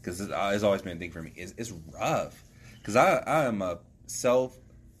there, because it's always been a thing for me. It's rough, because I am a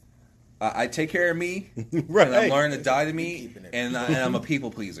I take care of me, Right. and I'm learning to die to me, and I'm a people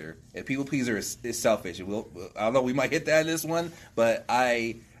pleaser. A people pleaser is selfish. I don't know, we might hit that in this one, but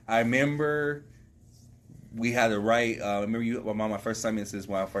I remember we had to write. I remember one of my first assignments is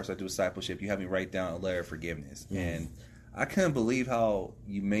when I first started doing discipleship. You had me write down a letter of forgiveness, and I couldn't believe how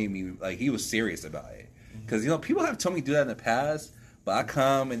you made me he was serious about it, because people have told me to do that in the past, but I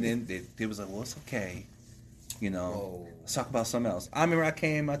come and then they was like, well, it's okay. Let's talk about something else. I remember I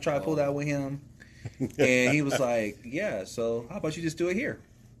tried to pull that with him, and he was like, yeah, so how about you just do it here?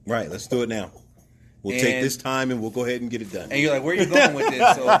 Right. Let's do it now. We'll take this time and we'll go ahead and get it done. And you're like, where are you going with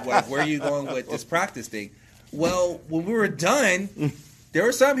this? So, where are you going with this practice thing? Well, when we were done, there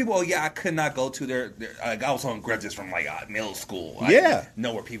were some people, I could not go to their I was on grudges from middle school. I didn't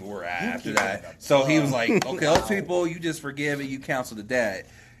know where people were at after that. So he was like, okay, those people, you just forgive and you counsel the dad.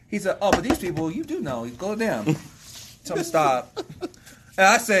 He said, oh, but these people, you do know. You go down. Tell them to stop. And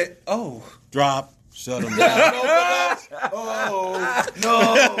I said, oh. Drop. Shut them down. Oh,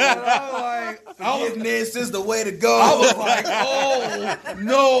 no. Forgiveness is the way to go. I was like, oh,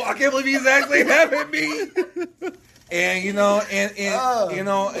 no. I can't believe he's actually having me. And, and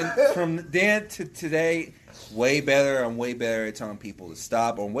from then to today, way better. I'm way better at telling people to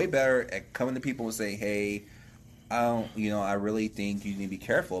stop. I'm way better at coming to people and saying, hey, I really think you need to be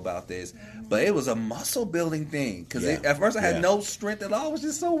careful about this. But it was a muscle building thing because at first I had no strength at all. I was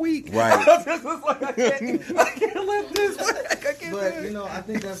just so weak. Right. I was just like, I can't lift this. I can't But do it. I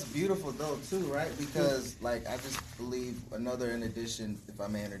think that's beautiful though too, right? Because like I just believe another in addition, if I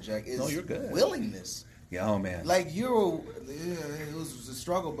may interject, is you're good. willingness. Yeah, oh man. Like it was a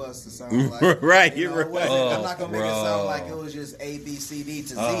struggle bus to sound like. Right, You know, you're right. I'm not gonna make it sound like it was just A, B, C, D to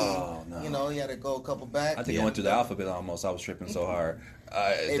Z. Oh, no. You had to go a couple back. I think I went through the alphabet almost. I was tripping so hard.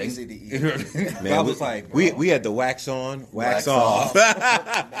 A, B, C, D, E. Man, I was like, we had the wax on, wax off.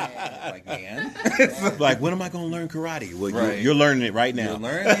 man. Like, when am I going to learn karate? Well, Right. you're learning it right now. You're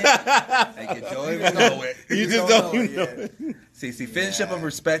learning it. And you don't even know it. You just don't know it know yet. it. See, finish up on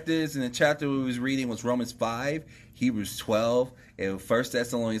perspectives, and the chapter we was reading was Romans 5, Hebrews 12, and 1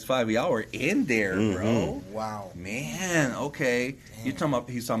 Thessalonians 5. Y'all were in there, bro. Wow. Man, okay. He's talking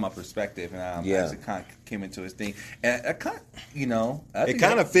about perspective, and actually kind of came into his thing. And I kind of, I It think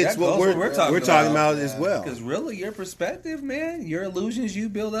kind of that fits what goes we're talking about as well. Because really, your perspective, man, your illusions you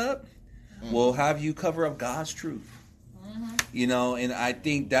build up will have you cover up God's truth. And I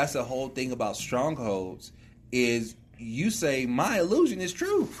think that's the whole thing about strongholds is you say, my illusion is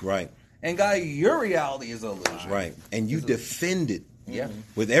truth. Right. And God, your reality is illusion. Right. And you defend it. Yeah.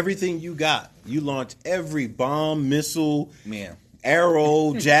 With everything you got. You launch every bomb, missile, Man.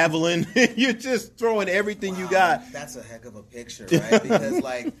 arrow, javelin. You're just throwing everything you got. That's a heck of a picture, right? Because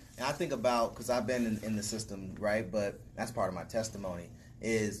I think about, because I've been in the system, right? But that's part of my testimony,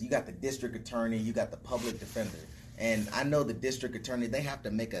 is you got the district attorney, you got the public defender. And I know the district attorney, they have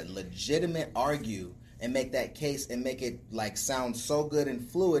to make a legitimate argue and make that case and make it sound so good and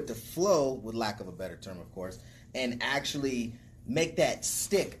fluid to flow, with lack of a better term, of course, and actually make that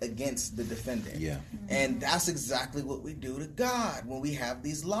stick against the defendant. Yeah. And that's exactly what we do to God when we have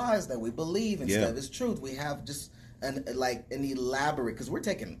these lies that we believe instead of his truth. We have just an elaborate, because we're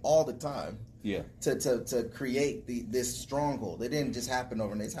taking all the time to create this stronghold. It didn't just happen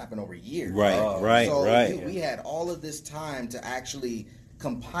overnight, it's happened over years. Right, So we had all of this time to actually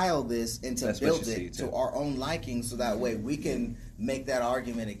compile this and to build it to our own liking, so that way we can make that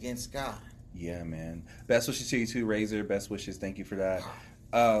argument against God. Yeah, man. Best wishes to you too, Razor. Best wishes. Thank you for that.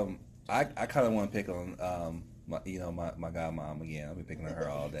 I kind of want to pick on my godmom again. I'll be picking on her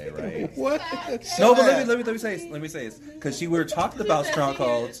all day, right? What? No, but let me say this, because we were talking about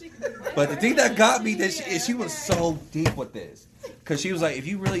strongholds, but the thing that got me is she was so deep with this, because she was like, if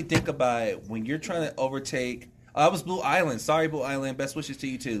you really think about it, when you're trying to overtake. I was Blue Island. Sorry, Blue Island. Best wishes to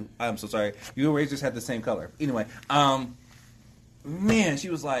you too. I'm so sorry. You and Razors had the same color. Anyway, man, she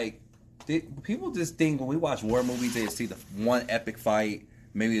was like, people just think when we watch war movies, they see the one epic fight,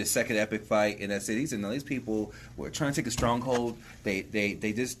 maybe the second epic fight, and that's it. These people were trying to take a stronghold.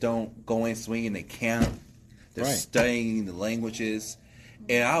 They just don't go in swinging. They camp. They're studying the languages,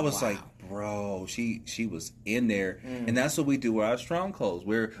 and I was like, bro, she was in there, and that's what we do with our strongholds.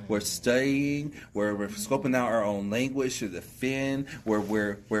 We're studying, we're scoping out our own language to defend.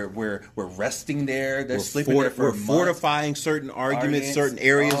 We're resting there. They're sleeping there for months. Fortifying certain arguments, certain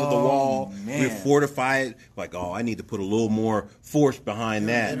areas of the wall. Man. We fortify it. Like, I need to put a little more force behind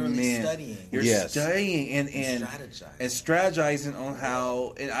that. Literally studying. You're studying and strategizing on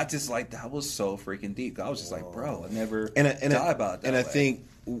how. And I just that was so freaking deep. I was just like, bro, I never thought about it that and way. I think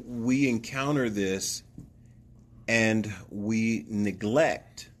we encounter this and we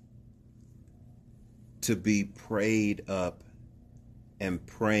neglect to be prayed up and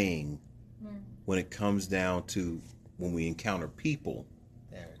praying when it comes down to when we encounter people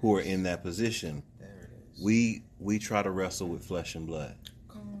who are in that position. There it is. We try to wrestle with flesh and blood.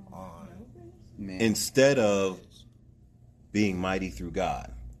 Come on. Man. Instead of being mighty through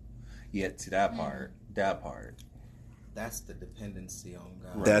God. Yeah, to that part. That's the dependency on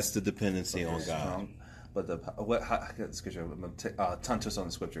God. Right. That's the dependency on God. But the scripture? Touch us on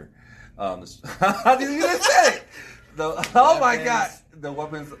the scripture. How did you even say it? God, the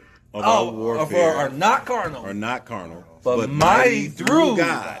weapons of our warfare are not carnal, but mighty through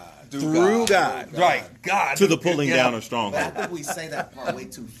God. Through God. Right, God. To the pulling down of strongholds. But I think we say that part way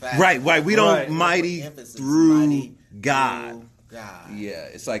too fast. Right. We don't mighty through God. God. Yeah,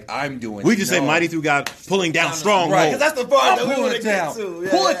 it's like I'm doing. We just say mighty through God, pulling down strongholds. Right, because that's the part that we pulling want it to down. get to.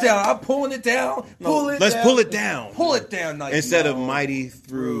 Pull it down. I'm pulling it down. Let's pull it down. Pull it down. Like, instead of mighty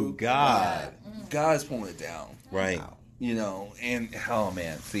through God. God's pulling it down. Right. And oh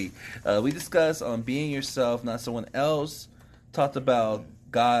man, see, we discussed on being yourself, not someone else. Talked about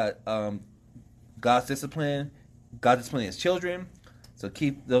God, God's discipline, God disciplining His children. So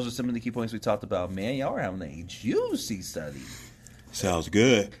those are some of the key points we talked about. Man, y'all are having a juicy study. Sounds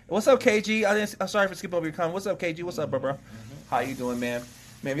good. What's up, KG? I'm sorry for skipping over your comment. What's up, KG? What's up, bro? How you doing, man?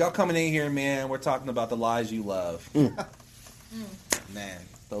 Man, if y'all coming in here, man, we're talking about the lies you love. Man,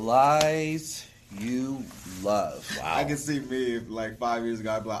 the lies you love. Wow. I can see me like 5 years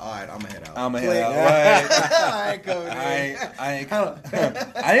ago. I'd be like, all right, I'm gonna head out. Right. I ain't coming in.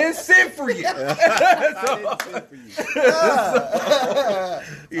 I didn't sit for you.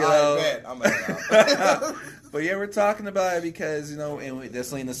 You know, bet. I'm gonna head out. But yeah, we're talking about it because, and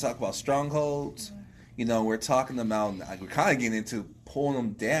that's leading us to talk about strongholds. We're talking about, we're kind of getting into pulling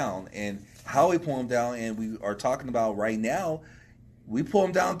them down and how we pull them down. And we are talking about right now, we pull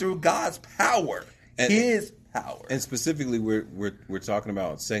them down through God's power, His power. And specifically, we're talking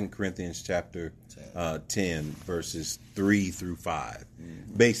about 2 Corinthians chapter 10, verses 3 through 5.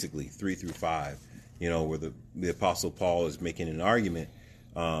 Basically, 3 through 5, where the Apostle Paul is making an argument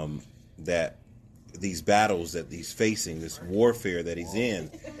that these battles that he's facing, this warfare that he's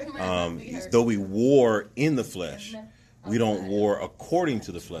in, though we war in the flesh, we don't war according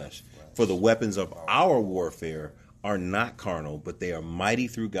to the flesh. For the weapons of our warfare are not carnal, but they are mighty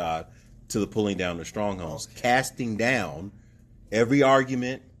through God to the pulling down of strongholds, casting down every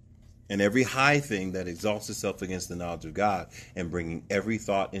argument and every high thing that exalts itself against the knowledge of God, and bringing every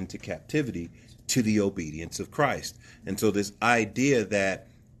thought into captivity to the obedience of Christ. And so this idea that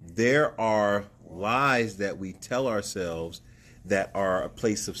there are lies that we tell ourselves that are a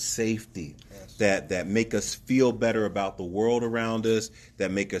place of safety, that make us feel better about the world around us,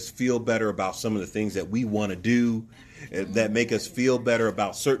 that make us feel better about some of the things that we want to do, that make us feel better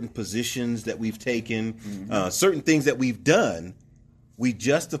about certain positions that we've taken, certain things that we've done. We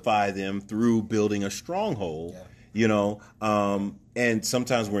justify them through building a stronghold, and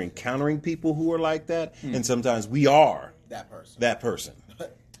sometimes we're encountering people who are like that, and sometimes we are that person.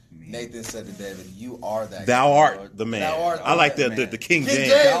 Nathan said to David, "You are that. Thou art the man." I like the King James.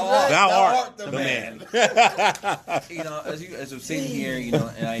 Thou art the man. As I'm sitting here,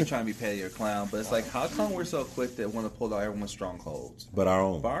 and I ain't trying to be petty or clown, but it's like, how come we're so quick to want to pull out everyone's strongholds, but our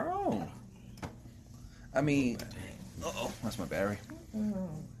own? By our own. I mean, that's my battery.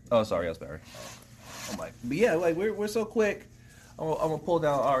 Oh, sorry, that's battery. Oh my. But yeah, like we're so quick. I'm gonna pull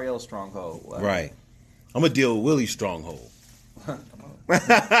down Ariel's stronghold. Like, right. I'm gonna deal with Willie's stronghold.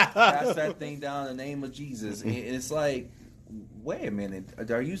 Pass that thing down in the name of Jesus. And it's like, wait a minute,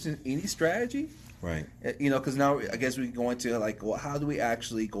 are you using any strategy? Right. Because now I guess we go into like, well, how do we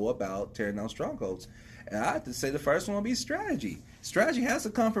actually go about tearing down strongholds? And I have to say the first one will be strategy. Strategy has to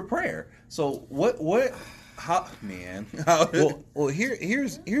come from prayer. So how, man? well,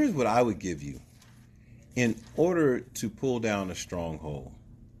 here's what I would give you. In order to pull down a stronghold,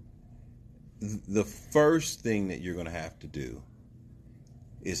 the first thing that you're going to have to do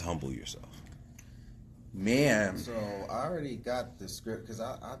is humble yourself. Man. So I already got the script because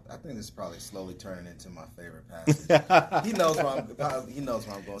I think this is probably slowly turning into my favorite passage. He knows where I'm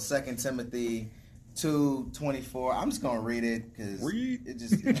going. 2 Timothy 2:24. I'm just gonna read it because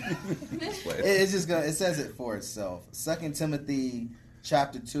it says it for itself. 2 Timothy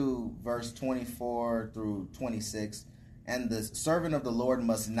chapter 2 verse 24 through 26. And the servant of the Lord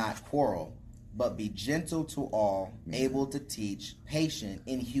must not quarrel, but be gentle to all, able to teach, patient,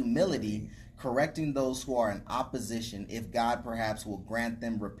 in humility, correcting those who are in opposition, if God perhaps will grant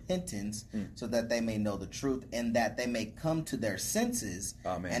them repentance, so that they may know the truth, and that they may come to their senses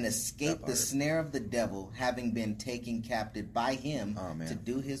and escape the snare of the devil, having been taken captive by him to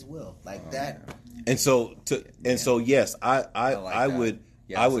do his will. Like that. And so yes, I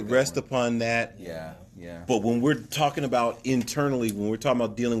would rest upon that. Yeah. Yeah. But when we're talking about internally, when we're talking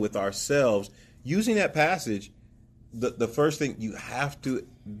about dealing with ourselves, using that passage, the first thing, you have to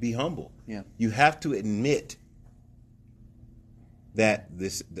be humble. Yeah. You have to admit that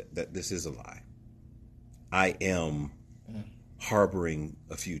this is a lie. I am harboring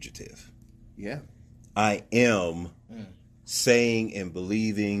a fugitive. Yeah. I am saying and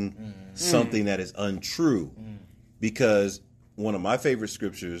believing something that is untrue. Because one of my favorite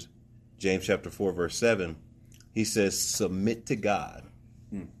scriptures, James chapter 4, verse 7, he says, submit to God,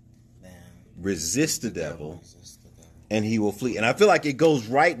 resist the devil, and he will flee. And I feel like it goes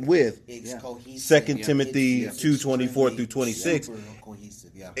right with 2 Timothy 2:24 through 26,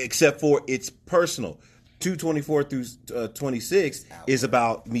 except for it's personal. 2:24 through 26 is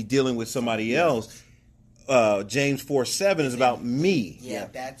about me dealing with somebody else. James 4:7 is about me. Yeah,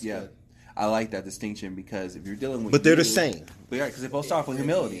 that's good. I like that distinction because if you're dealing with, but they're the same. Yeah, because they both start off with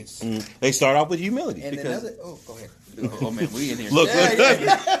humility. They start off with humility. And because, go ahead. Oh man, we in here. Look,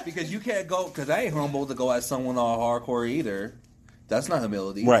 because you can't go. Because I ain't humble to go at someone all hardcore either. That's not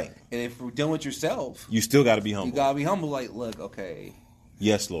humility. Right. And if we're dealing with yourself, You still got to be humble. you gotta be humble. Like, look, okay,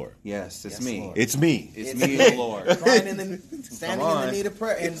 Yes, Lord. yes, it's Yes, me. Lord. It's me. It's me, the Lord. Crying in the, standing in on. the need of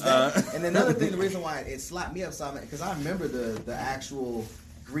prayer. And another thing, the reason why it slapped me up, Simon, because I remember the actual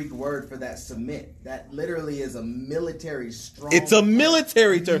Greek word for that submit. That literally is a military strong. It's a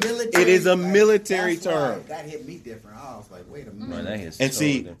military term. It is a military that's why term. that hit me different. I was like, wait a minute. Man, that is And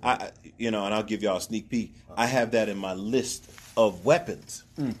totally see, different. and I'll give y'all a sneak peek. I have that in my list of weapons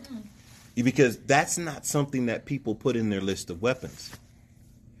because that's not something that people put in their list of weapons.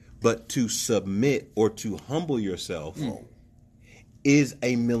 But to submit or to humble yourself is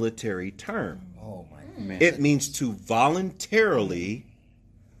a military term. Oh my Man. It means to voluntarily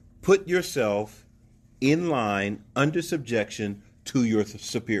put yourself in line under subjection to your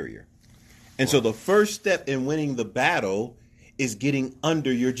superior. And so the first step in winning the battle is getting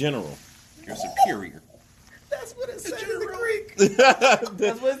under your general. You're superior. That's what it said in the Greek. That's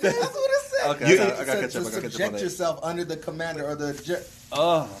That's what it said. Okay, You- I gotta catch up. I gotta To catch up on subject that. yourself under the commander or the.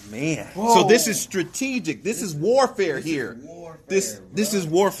 Oh man. So this is strategic. This is warfare here. Warfare, This bro. is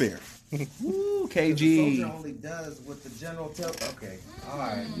warfare. Woo, The KG. soldier only does what the general tells. Okay, all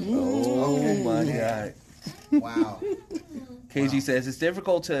right. Oh my God. Wow. KG says it's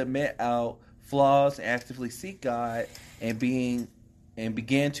difficult to admit out flaws, actively seek God, and begin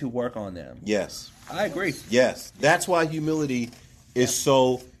to work on them. Yes. I agree. Yes. That's why humility is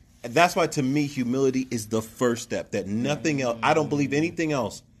so. That's why to me humility is the first step. That nothing else. I don't believe anything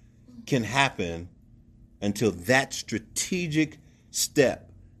else can happen until that strategic step.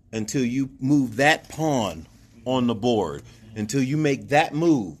 Until you move that pawn on the board. Until you make that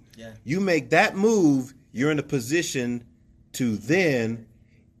move. Yeah. You make that move. You're in a position to then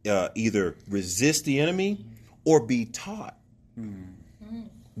either resist the enemy or be taught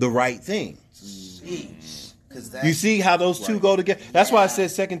the right thing. Because You see how those two go together? That's why I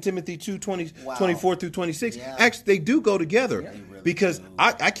said 2 Timothy 2, 20, Wow. 24 through 26. Yeah. Actually, they do go together. Yeah, they really because do.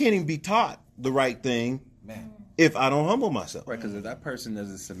 I can't even be taught the right thing man. if I don't humble myself. Right, because if that person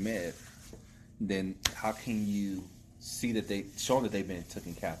doesn't submit, then how can you see that show that they've been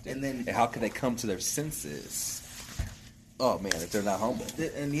taken captive? And then- how can they come to their senses? Oh man, if they're not humble.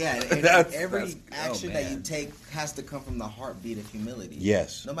 And That's- every that's- action oh, that man. you take has to come from the heartbeat of humility.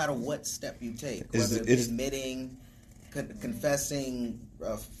 Yes. No matter what step you take, Is- whether is- it's admitting, confessing,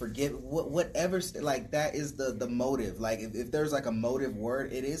 whatever, like that is the motive. Like if there's like a motive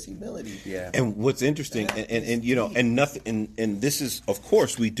word, it is humility. Yeah. And what's interesting, and you know, and nothing, and this is, of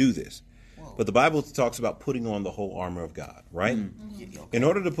course, we do this, but the Bible talks about putting on the whole armor of God, right? In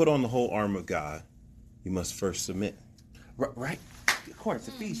order to put on the whole armor of God, you must first submit. Right. Of course,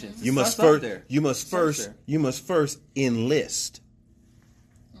 Ephesians. You must Starts first. there. You must Starts first. there. You must first enlist.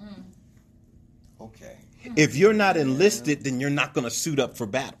 Okay. If you're not enlisted, then you're not going to suit up for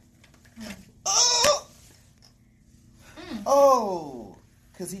battle. Oh,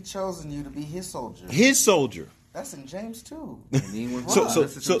 because he chosen you to be his soldier. His soldier. That's in James too. And anyone who So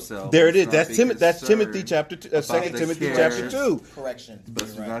listens to so himself there it is. must That's not be Timothy. That's concerned Timothy chapter 2. about 2 the Timothy cares. chapter 2. Correction. But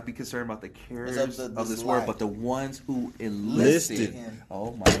You're do right. not be concerned about the cares Of the- of this this word, life. but the ones who enlisted. Him.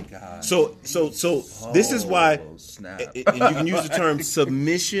 Oh my God. So this is why, Oh, snap. and you can use the term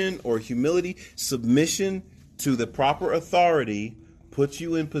submission or humility. Submission to the proper authority puts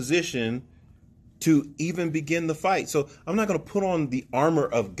you in position to even begin the fight. So I'm not going to put on the armor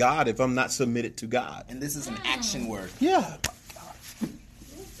of God if I'm not submitted to God. And this is an action word. Yeah.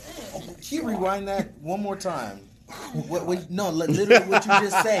 Can you rewind that one more time? Literally what you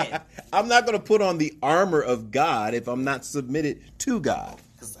just said. I'm not going to put on the armor of God if I'm not submitted to God.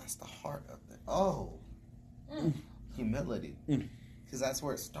 Because that's the heart of it. Oh. Humility. Because that's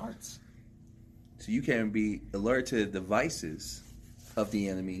where it starts. So you can be alert to the devices of the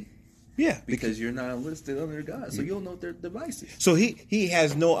enemy Yeah, because you're not enlisted under God, so you don't know their devices. so he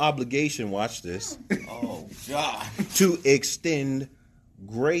has no obligation, watch this, Oh, God. to extend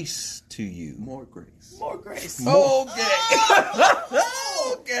grace to you. More grace. More grace. Okay.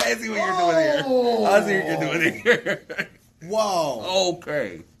 Okay, I see what you're doing here. I see what you're doing here. Whoa.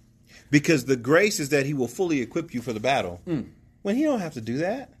 Okay. Because the grace is that he will fully equip you for the battle. When he don't have to do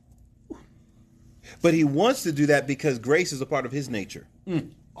that. But he wants to do that because grace is a part of his nature.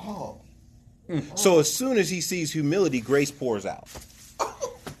 Oh. So as soon as he sees humility, grace pours out.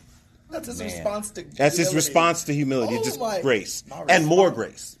 That's his Man. response to That's his humility. response to humility. Oh Just my- grace. my And more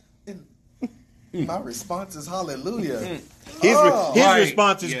response- grace. My response is hallelujah. His Right.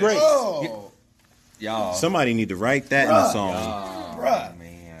 response is Yes. grace. Oh. Y'all. Somebody need to write that in the song. Bruh.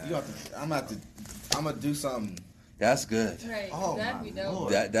 Man. You have to, I'm going to do something. That's good. Right. Oh, That'd be my dope.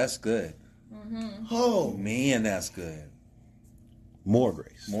 Lord. That's good. Oh. Man, that's good. more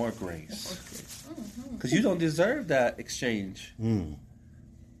grace. More grace. Because you don't deserve that exchange when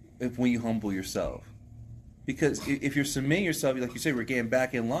you humble yourself. Because if you're submitting yourself, like you say, we're getting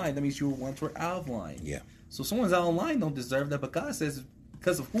back in line, that means you once were out of line. Yeah. So someone's out of line don't deserve that, but God says,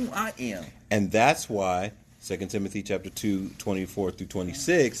 because of who I am. And that's why 2 Timothy chapter 2, 24 through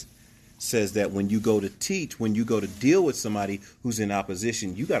 26 says that when you go to teach, when you go to deal with somebody who's in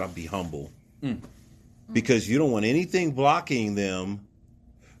opposition, you got to be humble. Because you don't want anything blocking them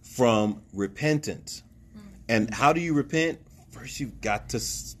from repentance. And how do you repent? First, you've got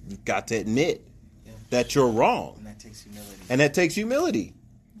to admit that you're wrong. And that takes humility. And that takes humility.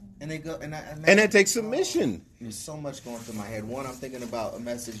 And that takes submission. There's so much going through my head. One, I'm thinking about a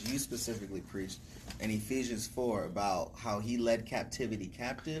message you specifically preached in Ephesians 4 about how he led captivity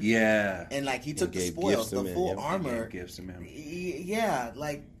captive. Yeah. And like he took the gave spoils, gifts to the men, full yep. armor. Gifts to men. Yeah,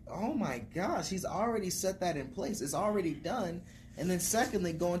 like, oh my gosh, he's already set that in place. It's already done. And then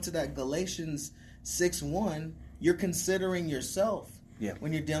secondly, going to that Galatians 6:1, you're considering yourself. Yeah.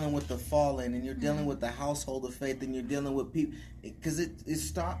 When you're dealing with the fallen and you're dealing with the household of faith and you're dealing with people, because it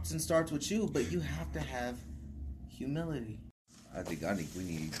stops and starts with you, but you have to have humility. I think we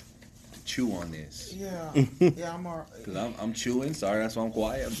need to chew on this. Yeah, I'm all right. Because I'm chewing. Sorry, that's why I'm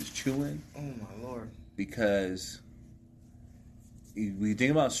quiet. I'm just chewing. Oh my Lord. Because we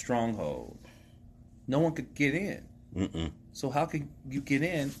think about stronghold. No one could get in. Mm-mm. So how can you get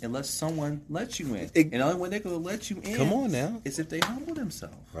in unless someone lets you in? And the only way they're going to let you in, Come on now. is if they humble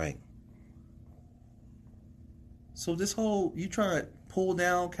themselves. Right. So this whole, you try to pull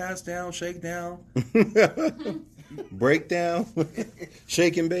down, cast down, shake down. Break down.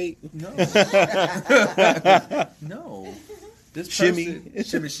 Shake and bake. No. No. This Shimmy.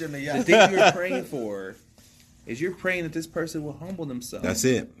 person, Shimmy, yeah. the thing you're praying for is you're praying that this person will humble themselves. That's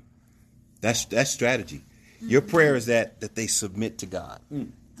it. That's strategy. Your prayer is that they submit to God.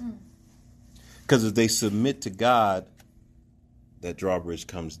 Because if they submit to God, that drawbridge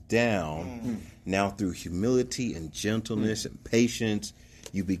comes down. Now through humility and gentleness and patience,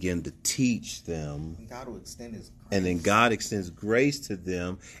 you begin to teach them. And God will extend his grace. And then God extends grace to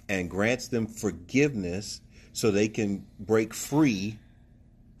them and grants them forgiveness so they can break free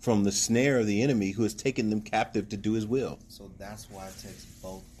from the snare of the enemy who has taken them captive to do his will. So that's why it takes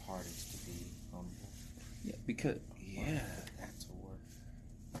both parties to be humble. Yeah, because That's a word.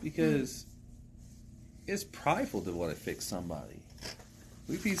 because it's prideful to want to fix somebody.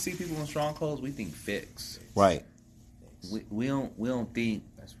 We see people in strongholds, we think fix. Right. We don't think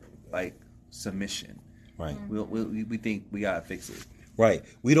That's really good. like submission. Right. We think we gotta fix it. Right.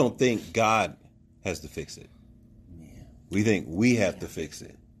 We don't think God has to fix it. Yeah. We think we have to fix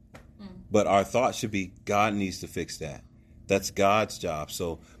it. But our thought should be God needs to fix that. That's God's job.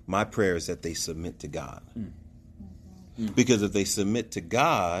 So my prayer is that they submit to God. Because if they submit to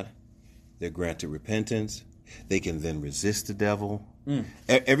God, they're granted repentance. They can then resist the devil.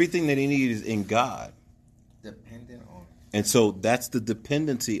 Everything that they need is in God. Dependent on. And so that's the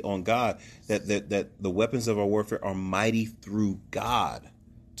dependency on God, that the weapons of our warfare are mighty through God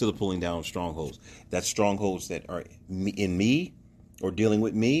to the pulling down of strongholds. That's strongholds that are in me or dealing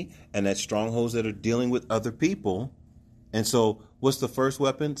with me, and that's strongholds that are dealing with other people. And so what's the first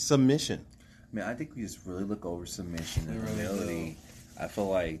weapon? Submission. I mean, I think we just really look over submission and humility. I feel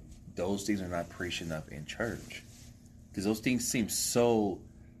like those things are not preached enough in church. Because those things seem so...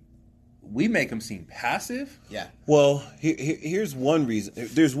 We make them seem passive. Yeah. Well, here's one reason.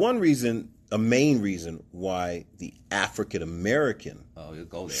 There's one reason, a main reason why the African American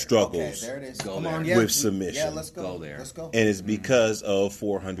struggles Okay, there it is. Go Come there. on, with submission. Yeah, let's go. Go there. Let's go. And it's because of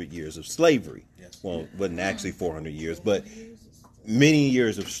 400 years of slavery. Yes. Well, it wasn't actually 400 years, but many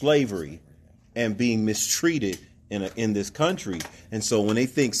years of slavery and being mistreated in this country. And so when they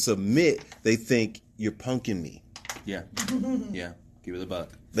think submit, they think you're punking me. Yeah. Yeah. Give it a buck.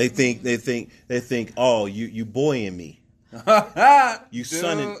 They think, oh, you boying me. You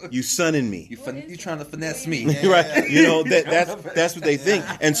sunning me. You trying to finesse me. Right. You know, that's what they think.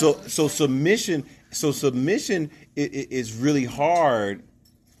 And so submission is really hard.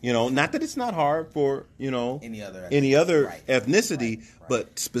 You know, not that it's not hard for, you know, any other Right. ethnicity, Right.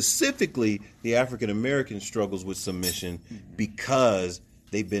 but specifically the African American struggles with submission because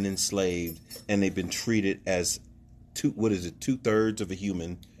they've been enslaved and they've been treated as 2/3 of a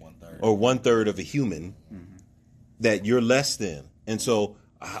human, 1/3 or 1/3 of a human, that you're less than. And so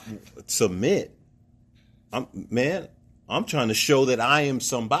submit. I'm trying to show that I am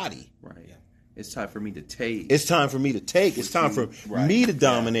somebody. Right. It's time for me to take. It's time for me to take. It's time for me to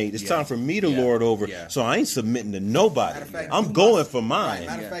dominate. It's time for me to lord over. Yeah. So I ain't submitting to nobody. Matter of fact, I'm you going must- for mine.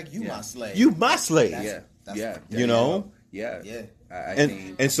 Matter of fact, you my slave. You my slave. Yeah. That's- Yeah. You know? Yeah. Yeah.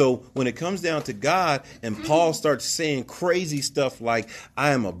 And so when it comes down to God, and Paul starts saying crazy stuff like,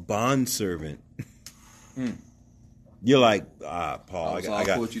 "I am a bondservant," you're like, Paul, I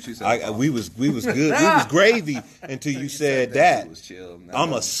got what you said, we was good, we was gravy until you said that.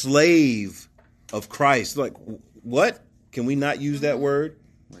 I'm a slave of Christ. Like, what? Can we not use that word?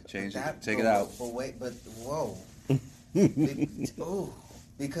 Change it. Take it out. But whoa.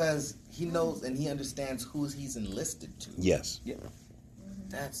 Because he knows and he understands who he's enlisted to. Yes. Yeah.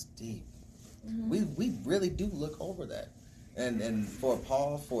 That's deep. We really do look over that. And for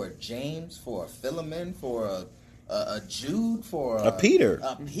Paul, for James, for Philemon, for a Jude, for a Peter.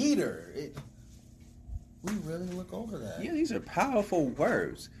 We really look over that. Yeah, these are powerful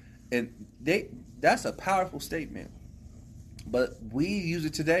words. And that's a powerful statement. But we use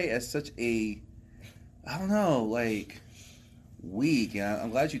it today as such a, I don't know, like, weak. And I'm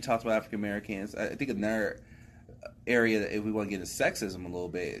glad you talked about African Americans. I think another area that if we want to get into sexism a little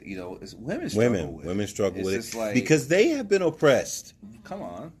bit, is women struggle with it. Women struggle with it like, because they have been oppressed. Come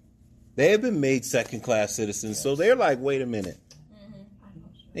on. They have been made second-class citizens, so they're like, wait a minute.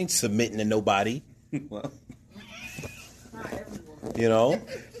 They ain't submitting to nobody. Well,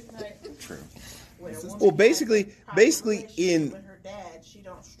 True. Well, basically in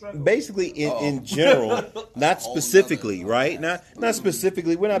general, not specifically, right? Not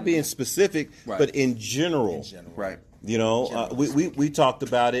specifically. We're not being specific, right. But in general, right? We talked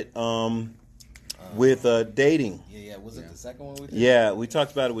about it with dating. Yeah. Was it the second one we did? Yeah, we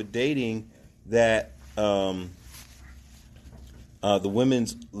talked about it with dating that the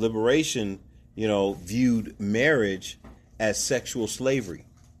women's liberation, viewed marriage as sexual slavery.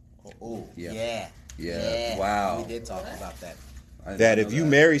 Oh, yeah. Wow. We did talk about that. That if you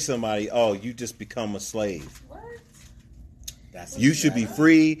marry somebody, you just become a slave. What? You should be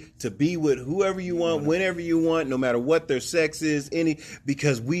free to be with whoever you want, whenever you want, no matter what their sex is,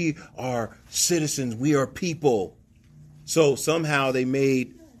 because we are citizens, we are people. So somehow they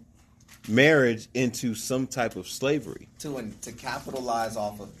made marriage into some type of slavery. To capitalize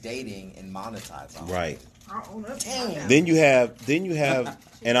off of dating and monetize on right. it. Then you have,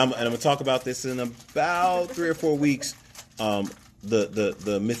 and I'm going to talk about this in about 3 or 4 weeks.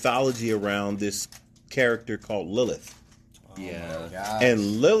 The mythology around this character called Lilith. Yeah,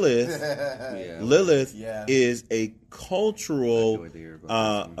 and Lilith is a cultural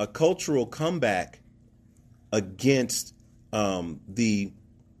comeback against the,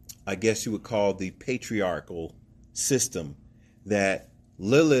 I guess you would call, the patriarchal system that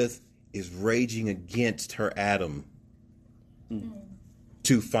Lilith is raging against her Adam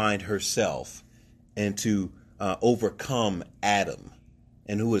to find herself and to overcome Adam.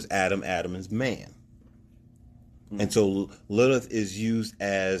 And who is Adam? Adam is man. And so Lilith is used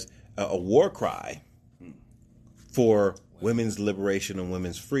as a war cry for women's liberation and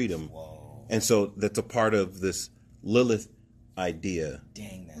women's freedom. Whoa. And so that's a part of this Lilith idea.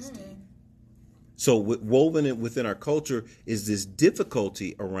 Dang, that's deep. So woven within our culture is this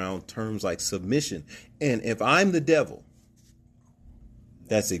difficulty around terms like submission. And if I'm the devil,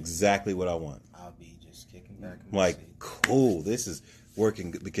 that's exactly what I want. I'll be just kicking back. I'm like, cool, this is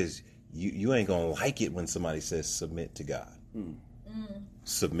working because you ain't going to like it when somebody says submit to God.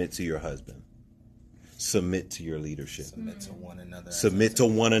 Submit to your husband. Submit to your leadership. Submit to one another. Submit to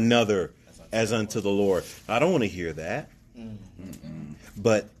one another as unto the Lord. I don't want to hear that.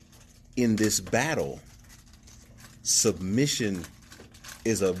 But in this battle, submission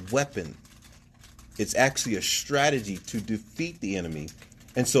is a weapon. It's actually a strategy to defeat the enemy.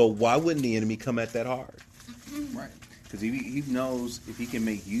 And so why wouldn't the enemy come at that hard? Right. Because he knows if he can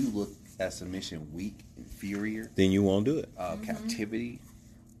make you look at submission weak, inferior, then you won't do it. Captivity,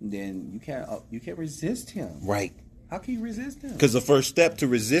 then you can't resist him. Right. How can you resist him? Because the first step to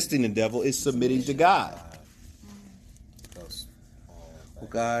resisting the devil is submitting to God. Well,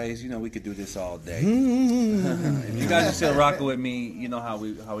 guys, we could do this all day. If you guys are still rocking with me, you know how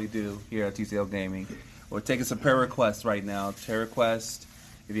we do here at TCL Gaming. We're taking some prayer requests right now. Prayer requests.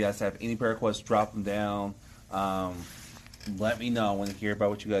 If you guys have any prayer requests, drop them down. Let me know. I want to hear about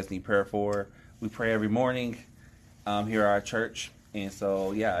what you guys need prayer for. We pray every morning here at our church. And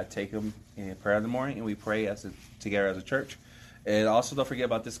so, I take them in prayer in the morning, and we pray together as a church. And also, don't forget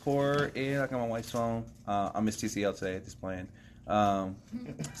about Discord. And I got my wife's phone. I miss TCL today at this plan. So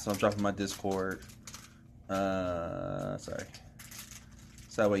I'm dropping my Discord. Sorry.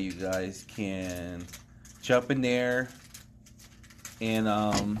 So that way you guys can jump in there and,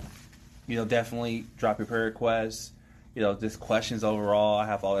 definitely drop your prayer requests. Just questions overall. I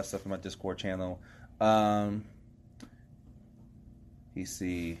have all that stuff in my Discord channel. You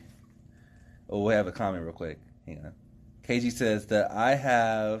see. Oh, we have a comment real quick. Hang on. KG says that I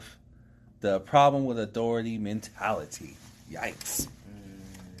have the problem with authority mentality. Yikes.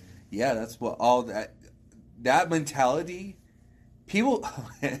 Yeah, that's what all that mentality. People,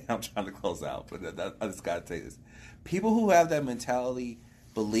 I'm trying to close out, but I just gotta say this. People who have that mentality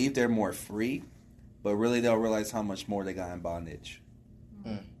believe they're more free, but really don't realize how much more they got in bondage.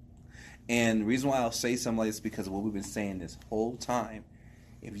 And the reason why I'll say something like this is because of what we've been saying this whole time.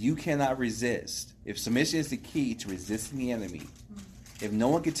 If you cannot resist, if submission is the key to resisting the enemy, if no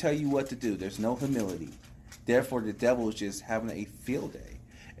one can tell you what to do, there's no humility. Therefore, the devil is just having a field day.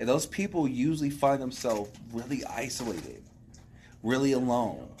 And those people usually find themselves really isolated, really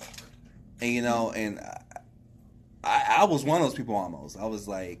alone. And, and I was one of those people almost. I was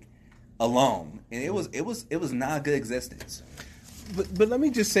like alone. And it was not a good existence. But let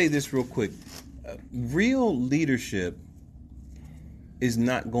me just say this real quick. Real leadership is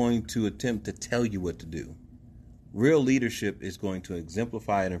not going to attempt to tell you what to do. Real leadership is going to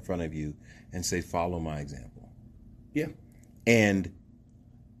exemplify it in front of you and say, follow my example. Yeah. And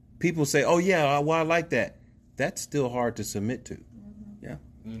people say, oh, yeah, well, I like that. That's still hard to submit to. Yeah.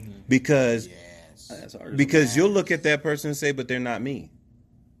 Because Yes. you'll look at that person and say, but they're not me.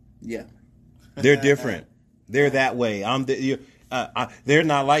 Yeah. They're different. They're that way. They're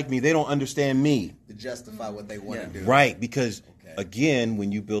not like me. They don't understand me. To justify what they want to do. Right, because, again,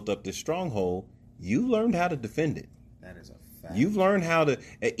 when you built up this stronghold, you learned how to defend it. That is a fact. You've learned how to,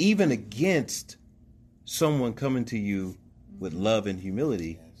 even against someone coming to you with love and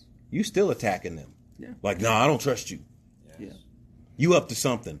humility, you still attacking them. Yeah. Like, no, I don't trust you. Yeah. You up to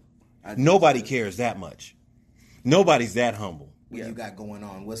something. Nobody cares that much. Nobody's that humble. What you got going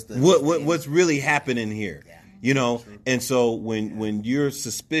on? What's really happening here? Yeah. And so when you're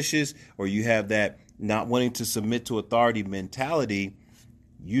suspicious or you have that not wanting to submit to authority mentality,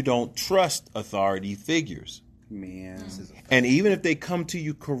 you don't trust authority figures. Man. And even if they come to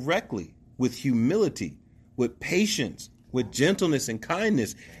you correctly, with humility, with patience, with gentleness and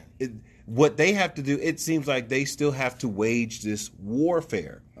kindness, what they have to do, it seems like they still have to wage this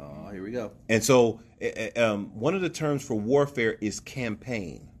warfare. Oh, here we go. And so one of the terms for warfare is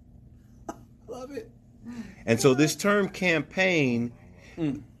campaign. Love it. And so this term campaign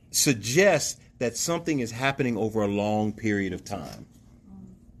suggests that something is happening over a long period of time.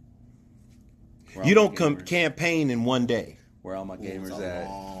 You don't campaign in one day. Where all my gamers at?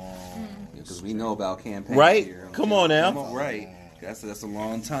 Because we know about campaigns right? here. Come on now. Right. That's a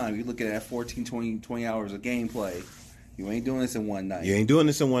long time. You're looking at 14, 20 hours of gameplay. You ain't doing this in one night. You ain't doing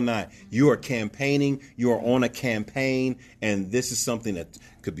this in one night. You are campaigning. You are on a campaign. And this is something that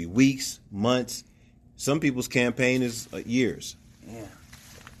could be weeks, months. Some people's campaign is years. Yeah.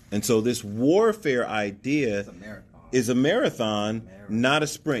 And so this warfare idea is a marathon, not a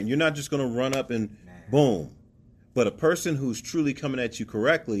sprint. You're not just going to run up and boom. But a person who's truly coming at you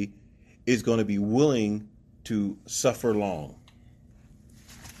correctly is going to be willing to suffer long.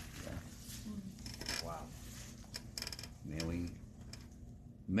 Wow.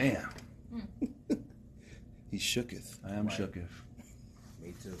 Man. He shooketh. I am shooketh.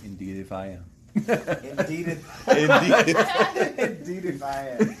 Me too. Indeed, if I am. Indeed if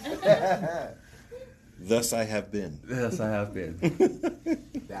I am. Thus I have been. Yes, I have been.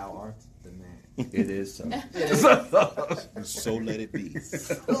 Thou art the man. It is so. So let it be.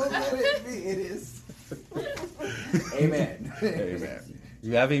 So let it be. It is. Amen. Amen. If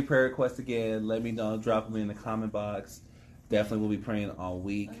you have any prayer requests again, let me know. Drop them in the comment box. Definitely will be praying all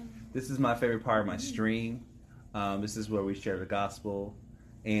week. This is my favorite part of my stream. This is where we share the gospel.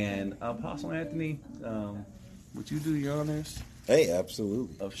 And Apostle Anthony, would you do your honors? Hey,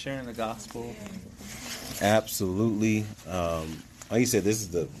 absolutely. Of sharing the gospel? Absolutely. Like you said, this is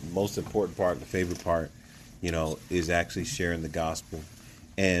the most important part, the favorite part, is actually sharing the gospel.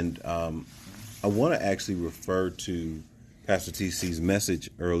 And I want to actually refer to Pastor TC's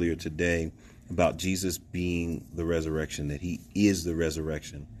message earlier today about Jesus being the resurrection, that he is the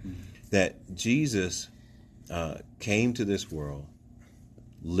resurrection, that Jesus came to this world,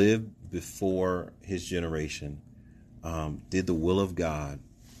 lived before his generation, did the will of God,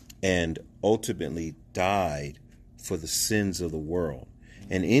 and ultimately died for the sins of the world.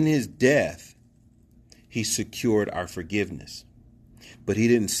 And in his death, he secured our forgiveness. But he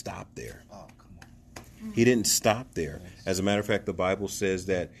didn't stop there. Oh, come on. He didn't stop there. As a matter of fact, the Bible says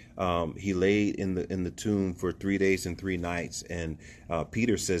that he laid in the tomb for 3 days and 3 nights. And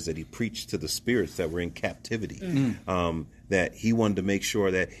Peter says that he preached to the spirits that were in captivity. That he wanted to make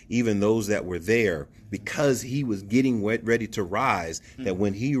sure that even those that were there, because he was getting ready to rise, that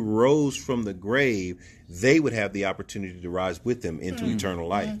when he rose from the grave, they would have the opportunity to rise with him into eternal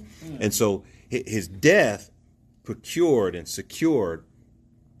life. And so his death procured and secured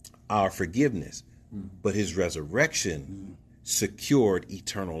our forgiveness, but his resurrection secured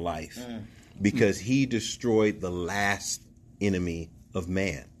eternal life because he destroyed the last enemy of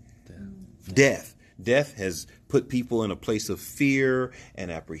man, death. Death has put people in a place of fear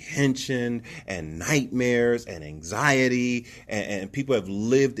and apprehension and nightmares and anxiety, and people have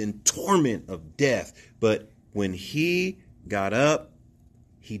lived in torment of death. But when he got up,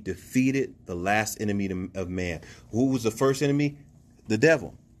 he defeated the last enemy of man. Who was the first enemy? The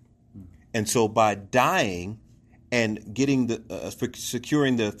devil. And so by dying and getting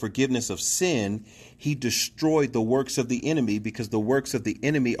securing the forgiveness of sin, he destroyed the works of the enemy, because the works of the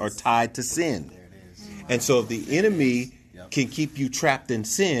enemy are tied to sin. And so if the enemy can keep you trapped in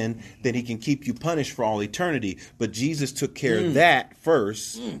sin, then he can keep you punished for all eternity. But Jesus took care of that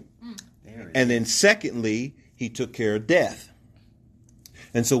first. And then secondly, he took care of death.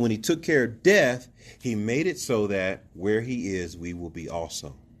 And so when he took care of death, he made it so that where he is, we will be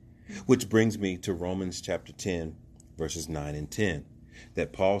also. Which brings me to Romans chapter 10, verses 9 and 10,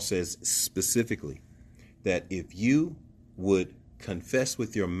 that Paul says specifically that if you would confess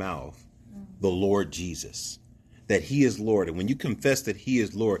with your mouth the Lord Jesus, that he is Lord. And when you confess that he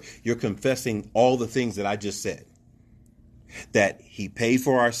is Lord, you're confessing all the things that I just said. That he paid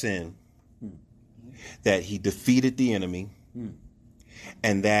for our sin, that he defeated the enemy,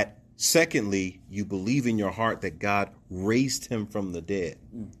 and that secondly, you believe in your heart that God raised him from the dead.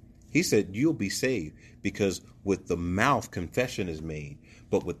 He said you'll be saved, because with the mouth confession is made,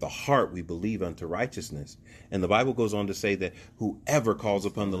 but with the heart we believe unto righteousness. And the Bible goes on to say that whoever calls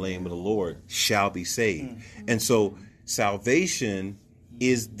upon the name of the Lord shall be saved. And so salvation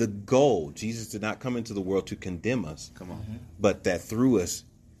is the goal. Jesus did not come into the world to condemn us, but that through us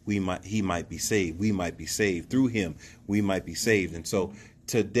he might be saved. We might be saved. Through him we might be saved. And so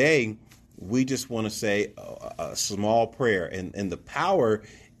today we just want to say a small prayer, and the power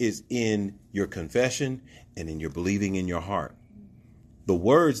is in your confession and in your believing in your heart. The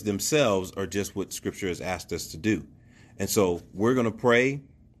words themselves are just what Scripture has asked us to do. And so we're going to pray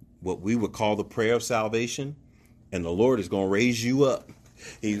what we would call the prayer of salvation, and the Lord is going to raise you up.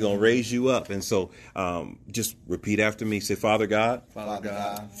 He's going to raise you up. And so just repeat after me. Say, Father God,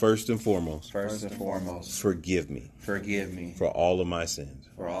 first and foremost, forgive me for all of my sins.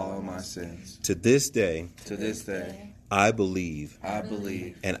 To this day, I believe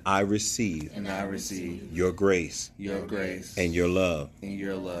and I receive your grace and your love.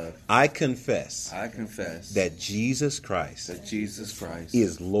 I confess that Jesus Christ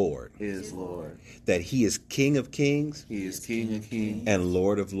is Lord, that he is King of kings and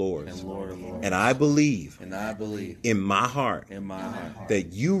Lord of lords. And I believe in my heart that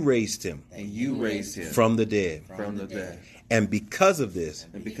you raised him from the dead. And because of this,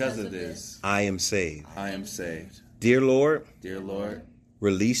 I am saved. Dear Lord,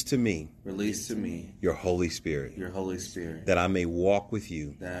 release to me your Holy Spirit, that I may walk with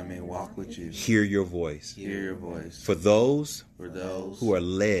you, hear your voice. For those who are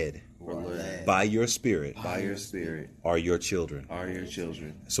led by your Spirit are your children.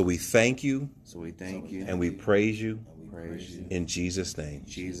 So we thank you and we praise you in Jesus' name.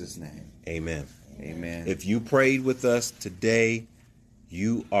 Amen. If you prayed with us today,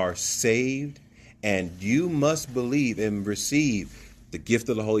 you are saved. And you must believe and receive the gift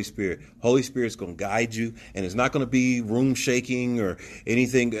of the Holy Spirit. Holy Spirit's going to guide you, and it's not going to be room shaking or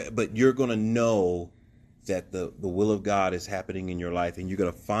anything, but you're going to know that the will of God is happening in your life, and you're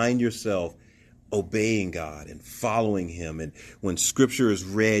going to find yourself obeying God and following him. And when scripture is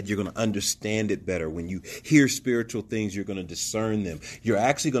read, you're going to understand it better. When you hear spiritual things, you're going to discern them. You're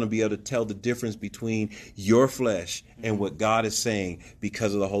actually going to be able to tell the difference between your flesh and what God is saying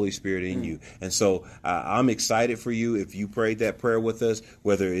because of the Holy Spirit in you. And so I'm excited for you. If you prayed that prayer with us,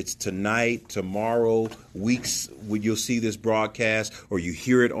 whether it's tonight, tomorrow, weeks when you'll see this broadcast, or you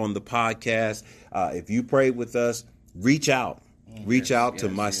hear it on the podcast, if you prayed with us, reach out. Reach out to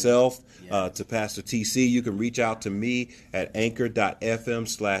myself, to Pastor TC. You can reach out to me at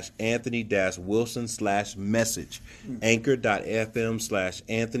anchor.fm/Anthony-Wilson/message.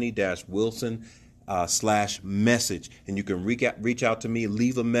 Anchor.fm/Anthony-Wilson/message. And you can reach out to me,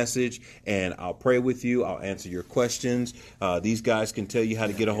 leave a message, and I'll pray with you. I'll answer your questions. These guys can tell you how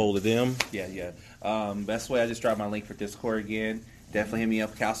to get a hold of them. Best way, I just dropped my link for Discord again. Definitely hit me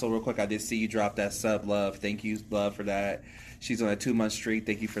up, Castle, real quick. I did see you drop that sub, Love. Thank you, Love, for that. She's on a 2-month streak.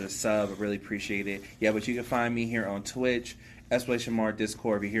 Thank you for the sub. I really appreciate it. Yeah, but you can find me here on Twitch,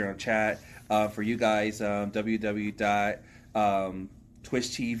 Discord, if you're here on chat. For you guys, www.twitch.tv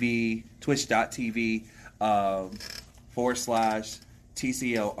 /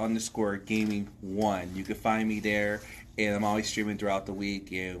 TCL_gaming1. You can find me there, and I'm always streaming throughout the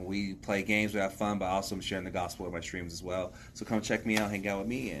week, and we play games, we have fun, but also I'm sharing the gospel in my streams as well. So come check me out, hang out with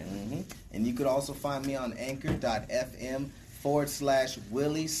me. And you could also find me on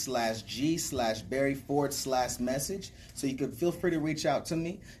anchor.fm/Willie/G/Berry/message. So you could feel free to reach out to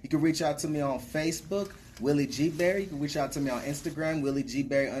me. You can reach out to me on Facebook, Willie G-Berry. You can reach out to me on Instagram, Willie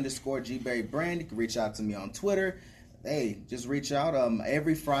G-Berry_G-Berry brand. You can reach out to me on Twitter. Hey, just reach out.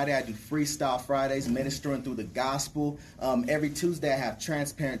 Every Friday I do Freestyle Fridays, ministering through the gospel. Every Tuesday I have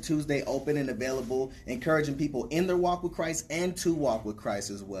Transparent Tuesday open and available, encouraging people in their walk with Christ and to walk with Christ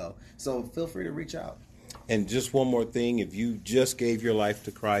as well. So feel free to reach out. And just one more thing, if you just gave your life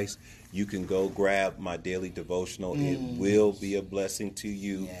to Christ, you can go grab my daily devotional. It will be a blessing to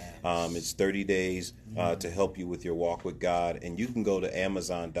you. Yes. It's 30 days to help you with your walk with God. And you can go to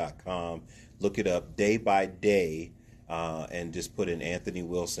Amazon.com, look it up day by day, and just put in Anthony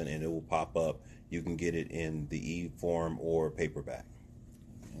Wilson, and it will pop up. You can get it in the e-form or paperback.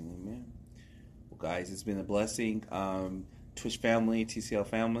 Amen. Well, guys, it's been a blessing. Twitch family, TCL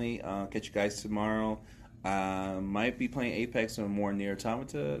family, catch you guys tomorrow. Might be playing Apex or more Near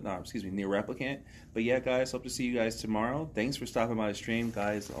Replicant. But yeah, guys, hope to see you guys tomorrow. Thanks for stopping by the stream,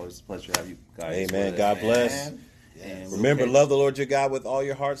 guys. Always a pleasure to have you guys. Amen. God bless. And remember, love the Lord your God with all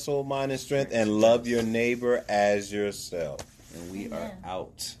your heart, soul, mind, and strength, and love your neighbor as yourself. And we are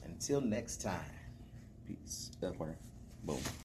out. Until next time. Peace. Boom.